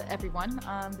thank you to everyone.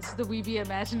 This is the We Be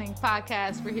Imagining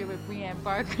podcast. We're here with Breanne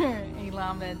Barker and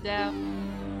Ilan Mandel.